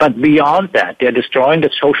 but beyond that, they're destroying the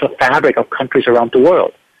social fabric of countries around the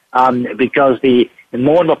world. Because the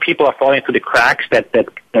more and more people are falling through the cracks that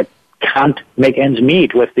can't make ends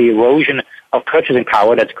meet with the erosion of purchasing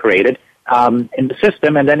power that's created in the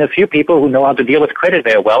system, and then a few people who know how to deal with credit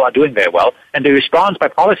very well are doing very well, and the response by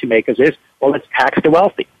policymakers is, well, let's tax the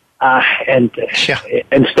wealthy.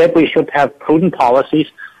 Instead, we should have prudent policies,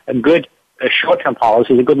 a good short-term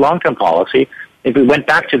policy, a good long-term policy. If we went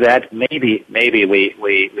back to that, maybe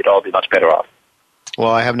we'd all be much better off.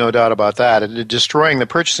 Well, I have no doubt about that. And destroying the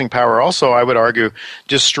purchasing power also, I would argue,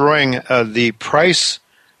 destroying the price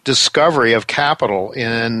discovery of capital.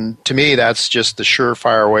 And to me, that's just the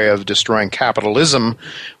surefire way of destroying capitalism,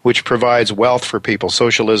 which provides wealth for people.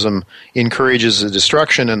 Socialism encourages the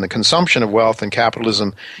destruction and the consumption of wealth, and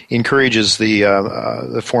capitalism encourages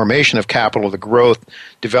the formation of capital, the growth,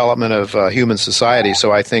 development of human society.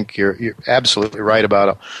 So I think you're absolutely right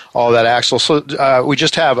about all that, Axel. So we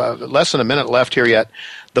just have less than a minute left here yet.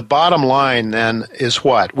 The bottom line, then, is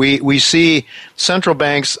what? We see central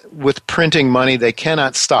banks with printing money they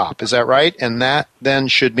cannot stop. Is that right? And that then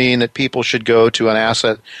should mean that people should go to an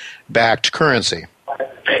asset-backed currency.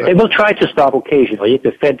 They will try to stop occasionally.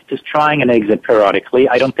 The Fed is trying an exit periodically.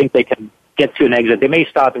 I don't think they can get to an exit. They may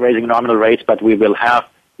start raising nominal rates, but we will have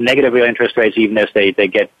negative real interest rates even as they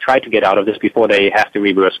try to get out of this before they have to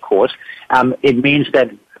reverse course. It means that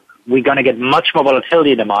we're going to get much more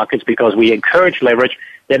volatility in the markets because we encourage leverage.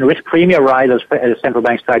 Then risk premium rises as central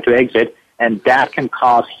banks try to exit, and that can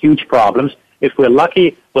cause huge problems. If we're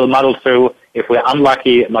lucky, we'll muddle through. If we're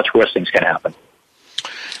unlucky, much worse things can happen.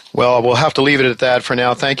 Well, we'll have to leave it at that for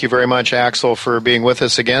now. Thank you very much, Axel, for being with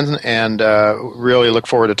us again, and really look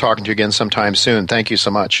forward to talking to you again sometime soon. Thank you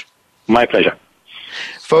so much. My pleasure.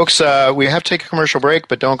 Folks, we have to take a commercial break,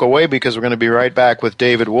 but don't go away because we're going to be right back with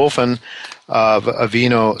David Wolfin of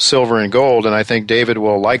Avino Silver and Gold, and I think David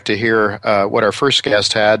will like to hear what our first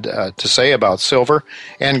guest had to say about silver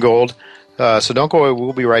and gold. So don't go away.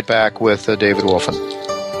 We'll be right back with David Wolfin.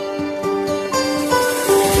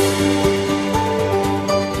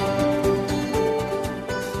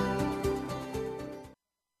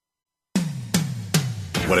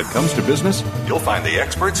 When it comes to business, you'll find the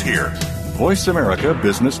experts here. Voice America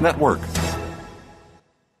Business Network.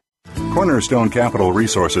 Cornerstone Capital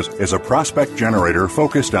Resources is a prospect generator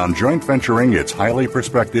focused on joint venturing its highly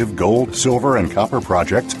prospective gold, silver, and copper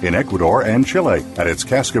projects in Ecuador and Chile. At its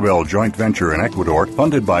Cascabel joint venture in Ecuador,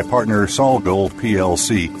 funded by partner Sol Gold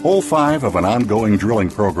PLC, Hole 5 of an ongoing drilling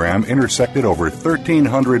program intersected over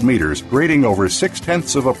 1,300 meters, grading over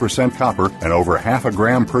 0.6% copper and over 0.5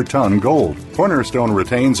 gram per ton gold. Cornerstone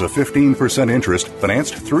retains a 15% interest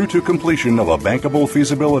financed through to completion of a bankable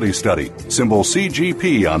feasibility study. Symbol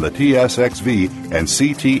CGP on the TSXV and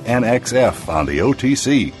CTNXF on the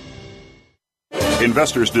OTC.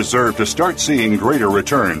 Investors deserve to start seeing greater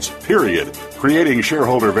returns, period. Creating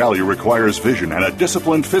shareholder value requires vision and a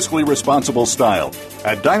disciplined, fiscally responsible style.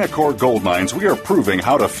 At Dynacor Gold Mines, we are proving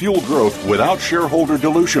how to fuel growth without shareholder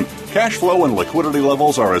dilution. Cash flow and liquidity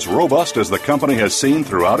levels are as robust as the company has seen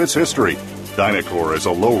throughout its history. Dynacor is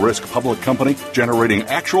a low-risk public company generating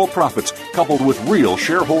actual profits coupled with real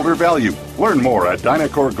shareholder value. Learn more at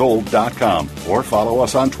DynacorGold.com or follow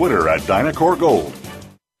us on Twitter at DynacorGold.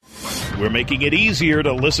 We're making it easier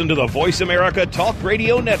to listen to the Voice America Talk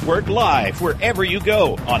Radio Network live wherever you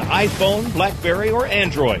go on iPhone, BlackBerry, or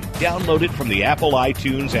Android. Download it from the Apple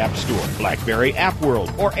iTunes App Store, BlackBerry App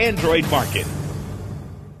World, or Android Market.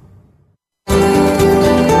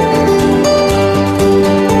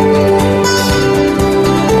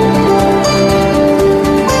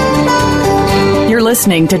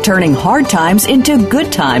 listening to Turning Hard Times into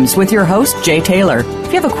Good Times with your host, Jay Taylor. If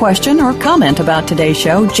you have a question or comment about today's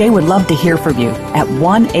show, Jay would love to hear from you at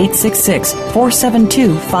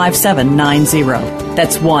 1-866-472-5790.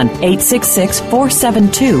 That's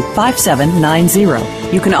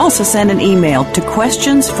 1-866-472-5790. You can also send an email to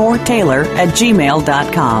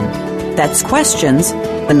questionsfortaylor@gmail.com. That's questions,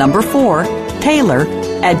 the number 4,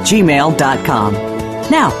 Taylor@gmail.com.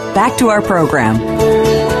 Now, back to our program.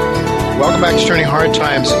 Welcome back to Turning Hard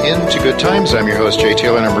Times into Good Times. I'm your host, Jay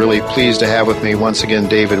Taylor, and I'm really pleased to have with me once again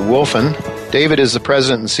David Wolfen. David is the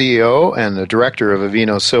president and CEO and the director of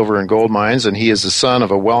Avino Silver and Gold Mines, and he is the son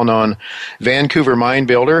of a well-known Vancouver mine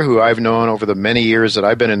builder who I've known over the many years that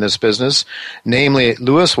I've been in this business, namely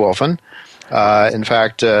Louis Wolfen. In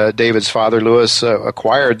fact, David's father, Louis,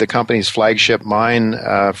 acquired the company's flagship mine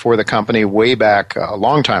for the company way back a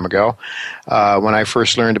long time ago. When I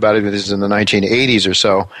first learned about it, it was in the 1980s or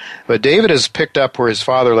so. But David has picked up where his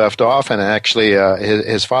father left off, and actually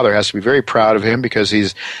his father has to be very proud of him because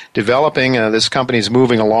he's developing, this company's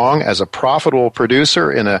moving along as a profitable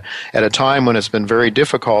producer at a time when it's been very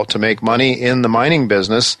difficult to make money in the mining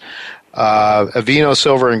business. Avino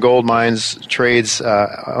Silver and Gold Mines trades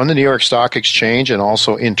on the New York Stock Exchange and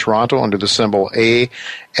also in Toronto under the symbol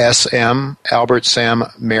ASM, Albert Sam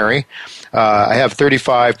Mary. I have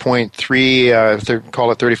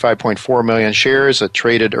 35.4 million shares that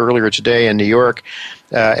traded earlier today in New York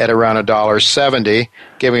at around $1.70,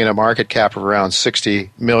 giving it a market cap of around $60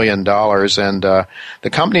 million. And the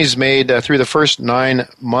company's made, through the first 9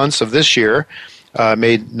 months of this year,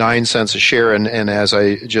 made 9 cents a share, and as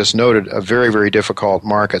I just noted, a very, very difficult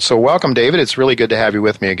market. So welcome, David. It's really good to have you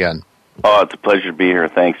with me again. Oh, it's a pleasure to be here.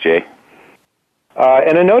 Thanks, Jay.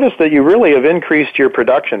 And I noticed that you really have increased your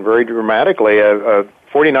production very dramatically,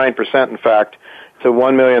 49%, in fact, to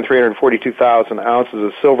 1,342,000 ounces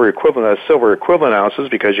of silver equivalent ounces,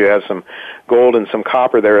 because you have some gold and some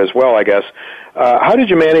copper there as well, I guess. How did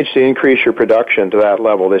you manage to increase your production to that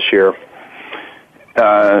level this year?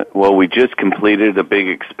 Well, we just completed a big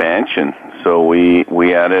expansion. So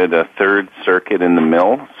we added a third circuit in the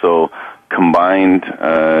mill. So combined,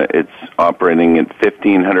 it's operating at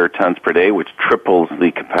 1,500 tons per day, which triples the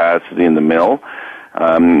capacity in the mill.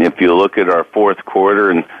 If you look at our fourth quarter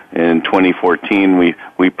in 2014,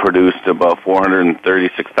 we produced about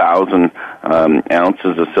 436,000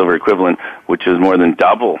 ounces of silver equivalent, which is more than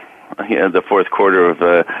double the fourth quarter of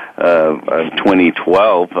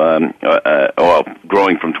 2012,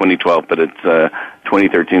 growing from 2012, but it's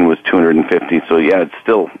 2013 was 250. So yeah, it's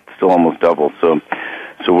still almost double. So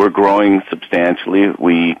we're growing substantially.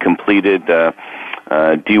 We completed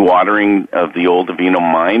dewatering of the old Avino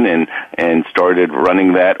mine and started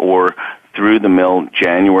running that ore through the mill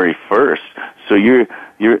January 1st. So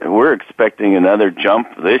we're expecting another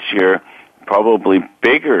jump this year, probably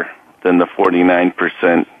bigger than the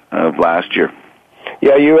 49% of last year.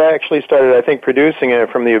 Yeah, you actually started, I think, producing it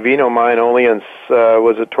from the Avino mine only in,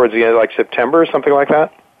 was it towards the end of like September or something like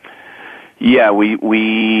that? Yeah, we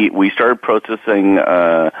started processing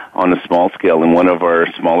on a small scale in one of our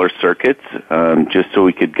smaller circuits, just so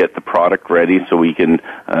we could get the product ready so we can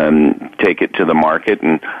take it to the market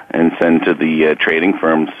and send to the trading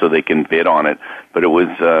firms so they can bid on it. But it was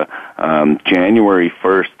January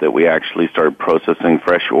 1st that we actually started processing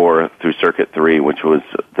fresh ore through Circuit 3, which was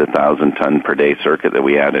the 1,000-ton per day circuit that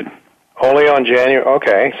we added. Only on January?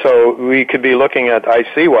 Okay, so we could be looking at, I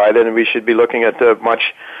see why, then we should be looking at the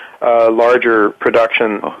much larger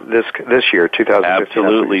production this year, 2015.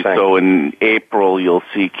 Absolutely. So in April, you'll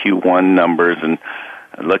see Q1 numbers, and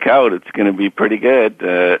look out, it's going to be pretty good.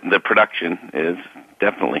 The production is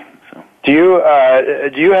definitely. So. Do you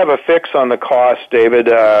have a fix on the cost, David?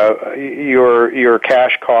 Your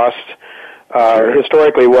cash costs Sure.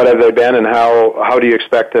 Historically, what have they been, and how do you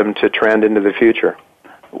expect them to trend into the future?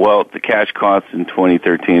 Well, the cash cost in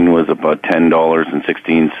 2013 was about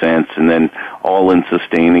 $10.16, and then all-in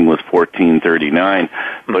sustaining was $14.39.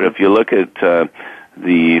 But if you look at the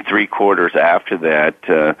 3 quarters after that,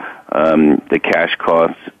 the cash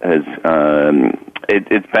cost has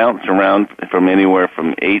it's bounced around from anywhere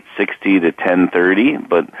from $8.60 to $10.30,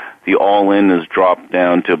 but the all-in has dropped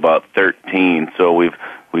down to about $13. So we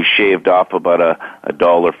shaved off about a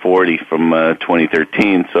 $1.40 from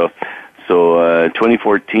 2013. So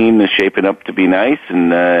 2014 is shaping up to be nice,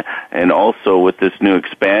 and also with this new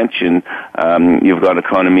expansion, you've got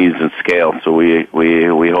economies of scale. So we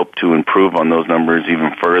hope to improve on those numbers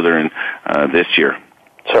even further in this year.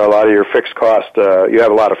 So a lot of your fixed cost, you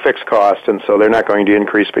have a lot of fixed costs, and so they're not going to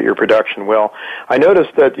increase, but your production will. I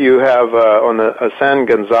noticed that you have on the San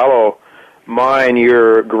Gonzalo mine,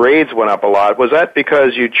 your grades went up a lot. Was that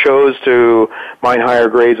because you chose to mine higher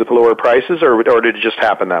grades with lower prices, or did it just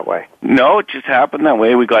happen that way? No, it just happened that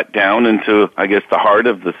way. We got down into, I guess, the heart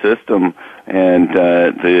of the system, and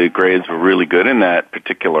the grades were really good in that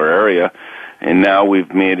particular area. And now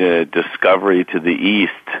we've made a discovery to the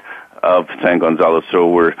east of San Gonzalo, so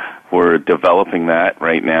we're developing that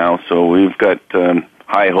right now. So we've got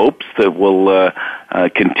high hopes that we'll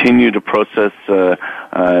continue to process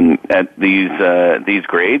at these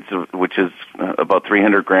grades, which is about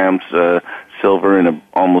 300 grams silver and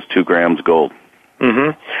almost 2 grams gold.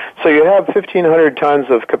 Mm-hmm. So you have 1,500 tons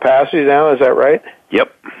of capacity now, is that right?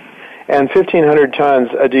 Yep. And 1,500 tons,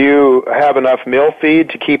 do you have enough mill feed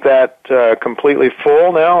to keep that completely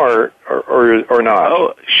full now, or not?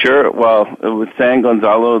 Oh, sure. Well, with San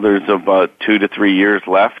Gonzalo, there's about 2 to 3 years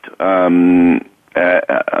left.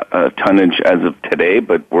 Tonnage as of today,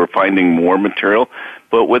 but we're finding more material.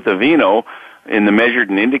 But with Avino, in the measured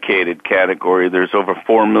and indicated category, there's over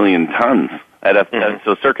 4 million tons.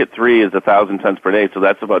 So Circuit 3 is 1,000 tons per day, so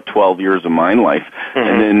that's about 12 years of mine life. Mm-hmm.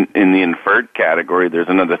 And then in the inferred category, there's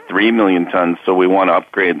another 3 million tons, so we want to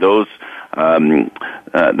upgrade those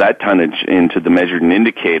that tonnage into the measured and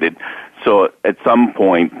indicated. So at some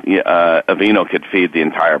point, Avino could feed the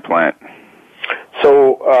entire plant.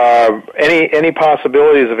 So any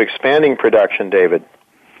possibilities of expanding production, David?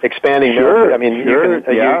 Expanding? Sure. I mean, sure.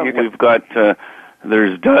 you can, we've got.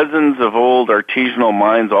 There's dozens of old artisanal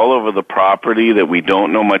mines all over the property that we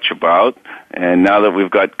don't know much about, and now that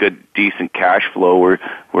we've got good, decent cash flow,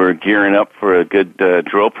 we're gearing up for a good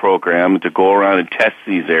drill program to go around and test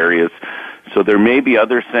these areas. So there may be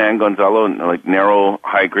other San Gonzalo, like narrow,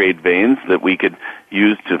 high-grade veins that we could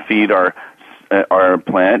use to feed our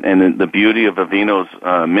plant. And the beauty of Avino's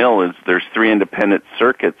mill is there's 3 independent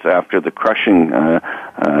circuits after the crushing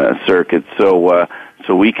circuit. So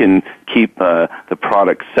we can keep the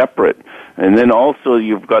product separate. And then also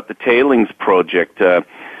you've got the tailings project.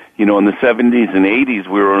 In the 70s and 80s,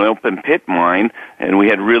 we were an open pit mine, and we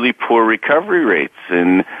had really poor recovery rates.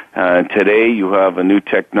 And today you have a new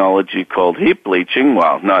technology called heap leaching.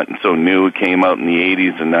 Well, not so new. It came out in the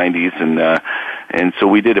 80s and 90s. And so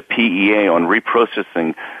we did a PEA on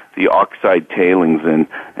reprocessing the oxide tailings, and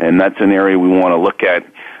that's an area we want to look at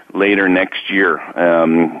later next year.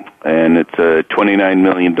 And it's a $29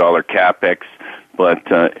 million capex, but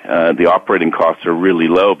the operating costs are really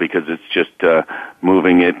low because it's just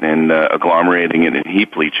moving it and agglomerating it and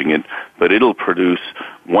heap leaching it. But it'll produce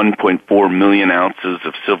 1.4 million ounces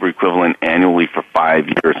of silver equivalent annually for 5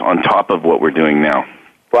 years on top of what we're doing now.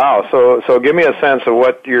 Wow. So give me a sense of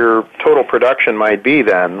what your total production might be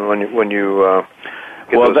then when you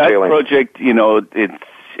get well, those that tailings. Project,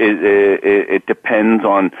 it depends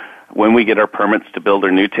on when we get our permits to build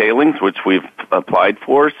our new tailings, which we've applied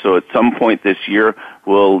for. So at some point this year,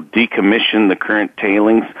 we'll decommission the current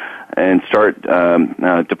tailings and start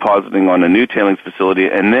depositing on a new tailings facility,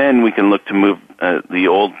 and then we can look to move the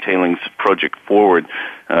old tailings project forward.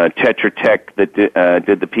 Tetra Tech that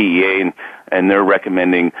did the PEA, and they're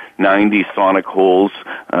recommending 90 sonic holes,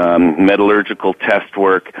 metallurgical test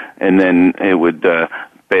work, and then it would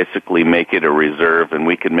basically make it a reserve, and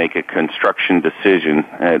we could make a construction decision.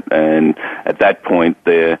 And at that point,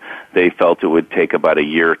 they felt it would take about a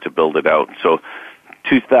year to build it out. So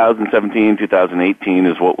 2017, 2018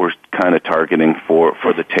 is what we're kind of targeting for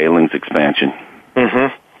the tailings expansion. Mm-hmm.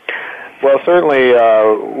 Well, certainly,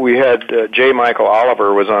 we had J. Michael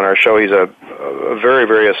Oliver was on our show. He's a very,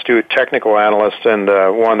 very astute technical analyst, and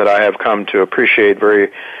one that I have come to appreciate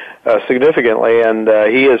very significantly, and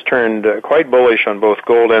he has turned quite bullish on both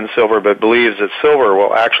gold and silver, but believes that silver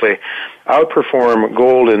will actually outperform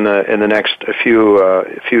gold in the next few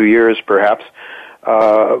years, perhaps.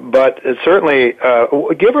 But it certainly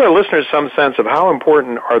give our listeners some sense of how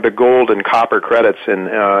important are the gold and copper credits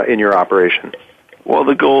in your operation. Well,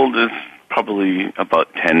 the gold is probably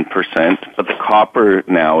about 10%, but the copper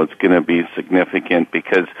now is going to be significant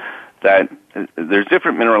because there's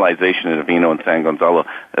different mineralization at Avino and San Gonzalo.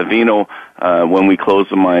 Avino, when we closed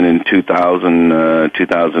the mine in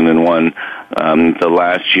 2001, the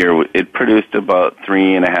last year, it produced about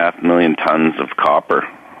 3.5 million tons of copper.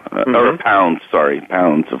 Or pounds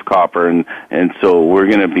of copper, and so we're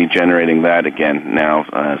going to be generating that again now,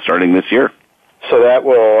 starting this year. So that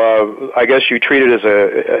will, I guess you treat it as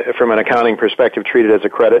from an accounting perspective, treat it as a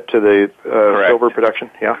credit to the silver production.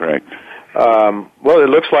 Yeah, correct. Well, it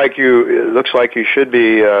looks like you should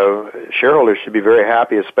be shareholders should be very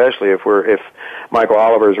happy, especially if Michael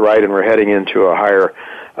Oliver is right and we're heading into a higher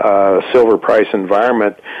silver price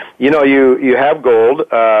environment. You have gold.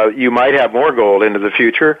 You might have more gold into the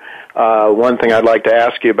future. One thing I'd like to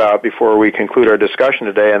ask you about before we conclude our discussion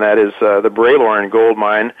today, and that is the Braylorn gold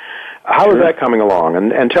mine. How is that coming along?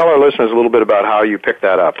 And tell our listeners a little bit about how you picked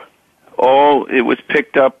that up. Oh, it was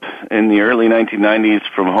picked up in the early 1990s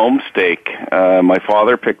from Homestake. My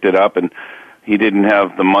father picked it up, and he didn't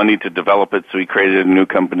have the money to develop it, so he created a new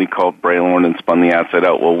company called Braylorn and spun the asset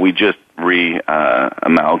out. Well, we just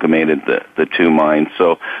amalgamated the two mines,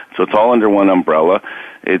 so it's all under one umbrella.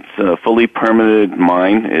 It's a fully permitted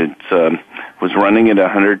mine. It was running at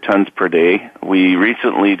 100 tons per day. We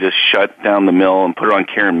recently just shut down the mill and put it on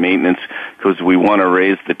care and maintenance because we want to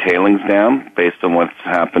raise the tailings dam based on what's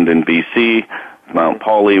happened in BC, Mount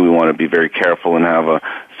Polley. We want to be very careful and have a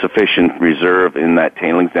sufficient reserve in that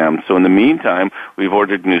tailings dam. So in the meantime, we've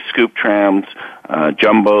ordered new scoop trams,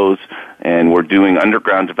 jumbos, and we're doing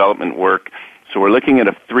underground development work. So we're looking at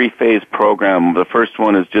a 3-phase program. The first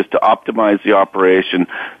one is just to optimize the operation.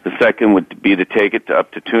 The second would be to take it to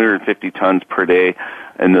up to 250 tons per day.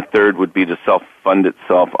 And the third would be to self-fund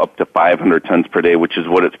itself up to 500 tons per day, which is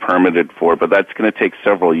what it's permitted for. But that's going to take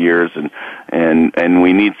several years, and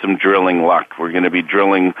we need some drilling luck. We're going to be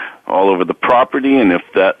drilling all over the property, and if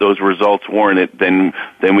those results warrant it, then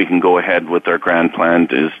we can go ahead with our grand plan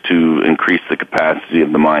is to increase the capacity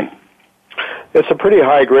of the mine. It's a pretty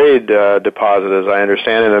high-grade deposit, as I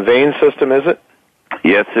understand, in a vein system, is it?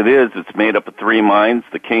 Yes, it is. It's made up of 3 mines,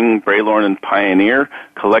 the King, Braylorn, and Pioneer.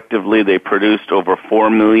 Collectively, they produced over 4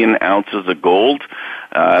 million ounces of gold.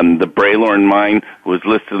 The Braylorn mine was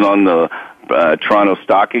listed on the Toronto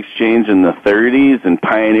Stock Exchange in the 30s, and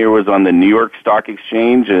Pioneer was on the New York Stock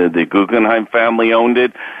Exchange. The Guggenheim family owned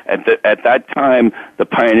it. At that time, the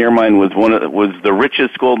Pioneer mine was was the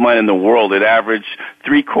richest gold mine in the world. It averaged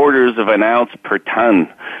 3/4 of an ounce per ton.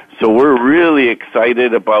 So we're really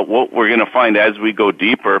excited about what we're going to find as we go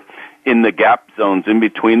deeper in the gap zones in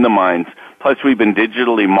between the mines. Plus, we've been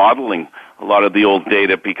digitally modeling a lot of the old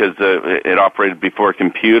data because it operated before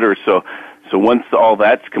computers. So once all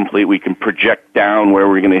that's complete, we can project down where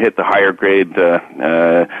we're going to hit the higher grade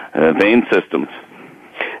vein systems.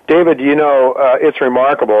 David, it's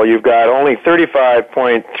remarkable. You've got only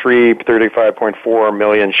 35.3, 35.4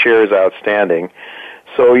 million shares outstanding.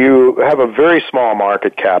 So you have a very small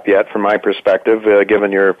market cap yet, from my perspective,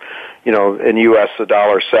 given your, in U.S.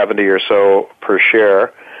 $1.70 or so per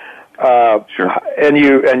share. Sure. And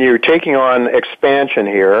you're taking on expansion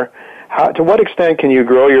here. To what extent can you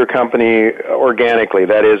grow your company organically,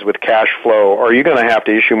 that is, with cash flow, or are you going to have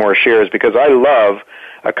to issue more shares? Because I love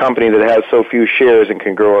a company that has so few shares and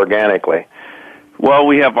can grow organically. Well,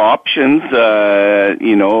 we have options. We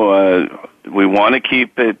want to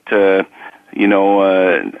keep it, we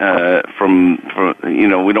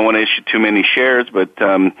don't want to issue too many shares, but,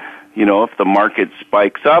 if the market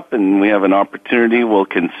spikes up and we have an opportunity, we'll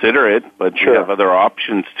consider it. But sure, we have other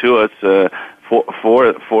options to us,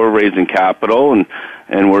 for raising capital,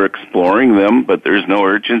 and we're exploring them, but there's no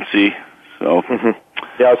urgency. So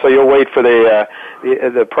yeah, so you'll wait for the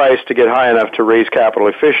price to get high enough to raise capital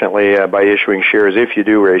efficiently by issuing shares, if you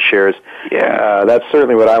do raise shares. Yeah, that's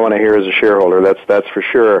certainly what I want to hear as a shareholder. That's for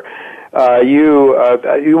sure.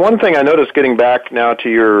 One thing I noticed, getting back now to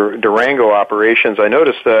your Durango operations, I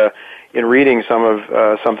noticed in reading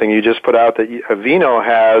something you just put out that Avino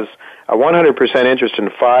has a 100% interest in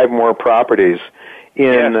 5 more properties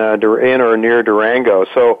in or near Durango.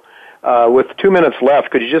 So, with 2 minutes left,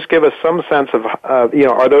 could you just give us some sense of,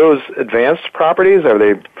 are those advanced properties? Are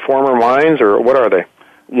they former mines, or what are they?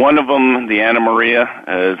 One of them, the Anna Maria,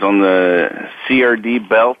 is on the CRD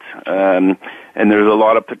belt, and there's a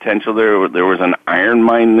lot of potential there. There was an iron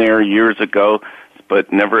mine there years ago,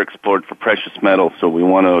 but never explored for precious metals, so we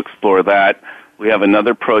want to explore that. We have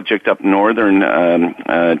another project up northern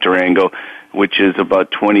Durango, which is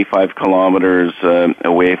about 25 kilometers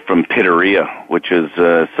away from Pitarrilla, which is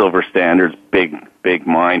Silver Standard's big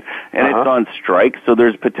mine. And it's on strike, so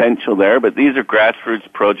there's potential there. But these are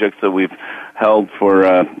grassroots projects that we've held for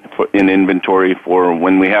in inventory for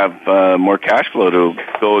when we have more cash flow to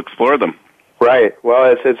go explore them. Right.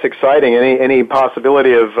 Well, it's exciting. Any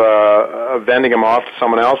possibility of vending them off to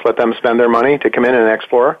someone else, let them spend their money to come in and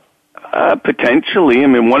explore? Potentially. I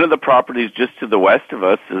mean, one of the properties just to the west of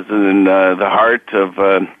us is in the heart of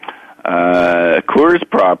Coors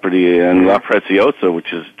property in La Preciosa,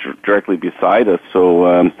 which is directly beside us.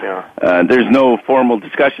 So there's no formal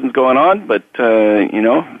discussions going on, but,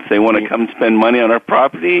 if they want to come spend money on our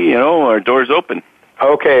property, our door's open.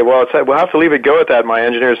 Okay, well, we'll have to leave it go at that. My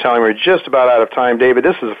engineer is telling me we're just about out of time. David,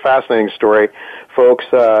 this is a fascinating story, folks.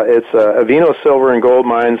 It's Avino Silver and Gold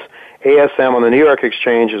Mines, ASM on the New York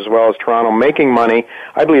Exchange as well as Toronto, making money.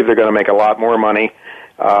 I believe they're going to make a lot more money.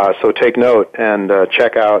 So take note and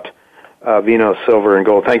check out Vino Silver and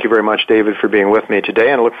Gold. Thank you very much, David, for being with me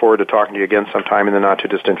today, and I look forward to talking to you again sometime in the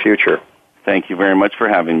not-too-distant future. Thank you very much for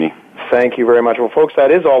having me. Thank you very much. Well, folks, that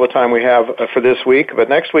is all the time we have for this week. But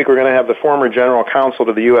next week, we're going to have the former General Counsel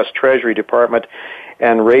to the U.S. Treasury Department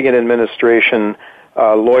and Reagan administration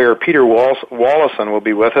lawyer Peter Wallison will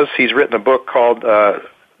be with us. He's written a book called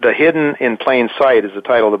The Hidden in Plain Sight is the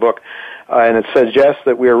title of the book. And it suggests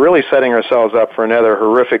that we are really setting ourselves up for another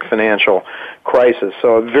horrific financial crisis.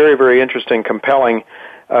 So a very, very interesting, compelling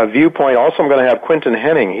viewpoint. Also, I'm going to have Quinton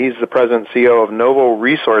Henning. He's the president and CEO of Novo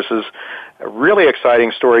Resources. A really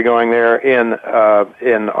exciting story going there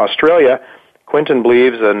in Australia. Quinton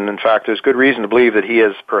believes, and in fact there's good reason to believe, that he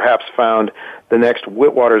has perhaps found the next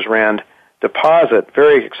Witwatersrand deposit.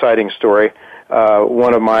 Very exciting story.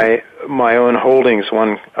 One of my own holdings,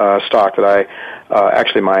 one stock that I,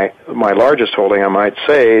 actually my largest holding, I might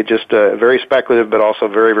say, just a very speculative but also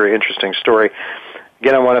very, very interesting story.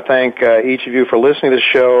 Again, I want to thank each of you for listening to the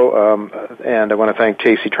show, and I want to thank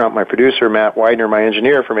Tacey Trump, my producer, Matt Widener, my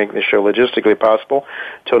engineer, for making the show logistically possible.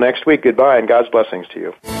 Till next week, goodbye, and God's blessings to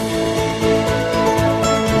you.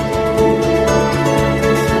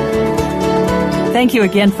 Thank you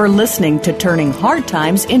again for listening to Turning Hard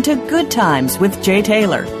Times into Good Times with Jay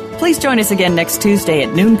Taylor. Please join us again next Tuesday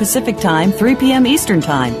at noon Pacific Time, 3 p.m. Eastern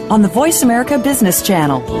Time on the Voice America Business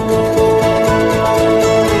Channel.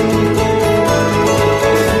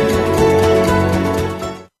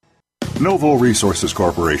 Novo Resources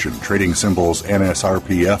Corporation, trading symbols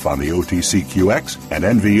NSRPF on the OTCQX and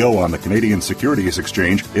NVO on the Canadian Securities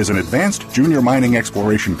Exchange, is an advanced junior mining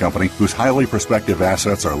exploration company whose highly prospective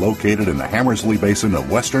assets are located in the Hamersley Basin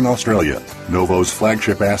of Western Australia. Novo's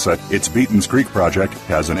flagship asset, its Beatons Creek project,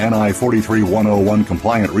 has an NI 43101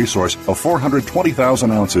 compliant resource of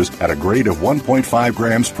 420,000 ounces at a grade of 1.5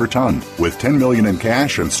 grams per ton. With $10 million in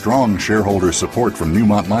cash and strong shareholder support from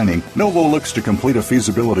Newmont Mining, Novo looks to complete a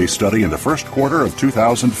feasibility study in the first quarter of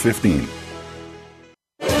 2015.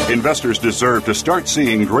 Investors deserve to start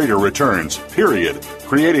seeing greater returns, period.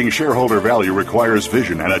 Creating shareholder value requires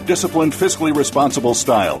vision and a disciplined, fiscally responsible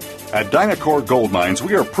style. At Dynacor Gold Mines,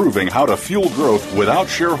 we are proving how to fuel growth without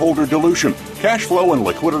shareholder dilution. Cash flow and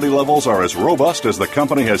liquidity levels are as robust as the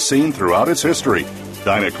company has seen throughout its history.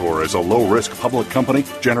 Dynacor is a low-risk public company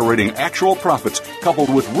generating actual profits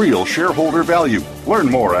coupled with real shareholder value. Learn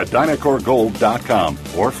more at DynacorGold.com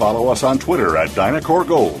or follow us on Twitter at Dynacor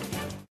Gold.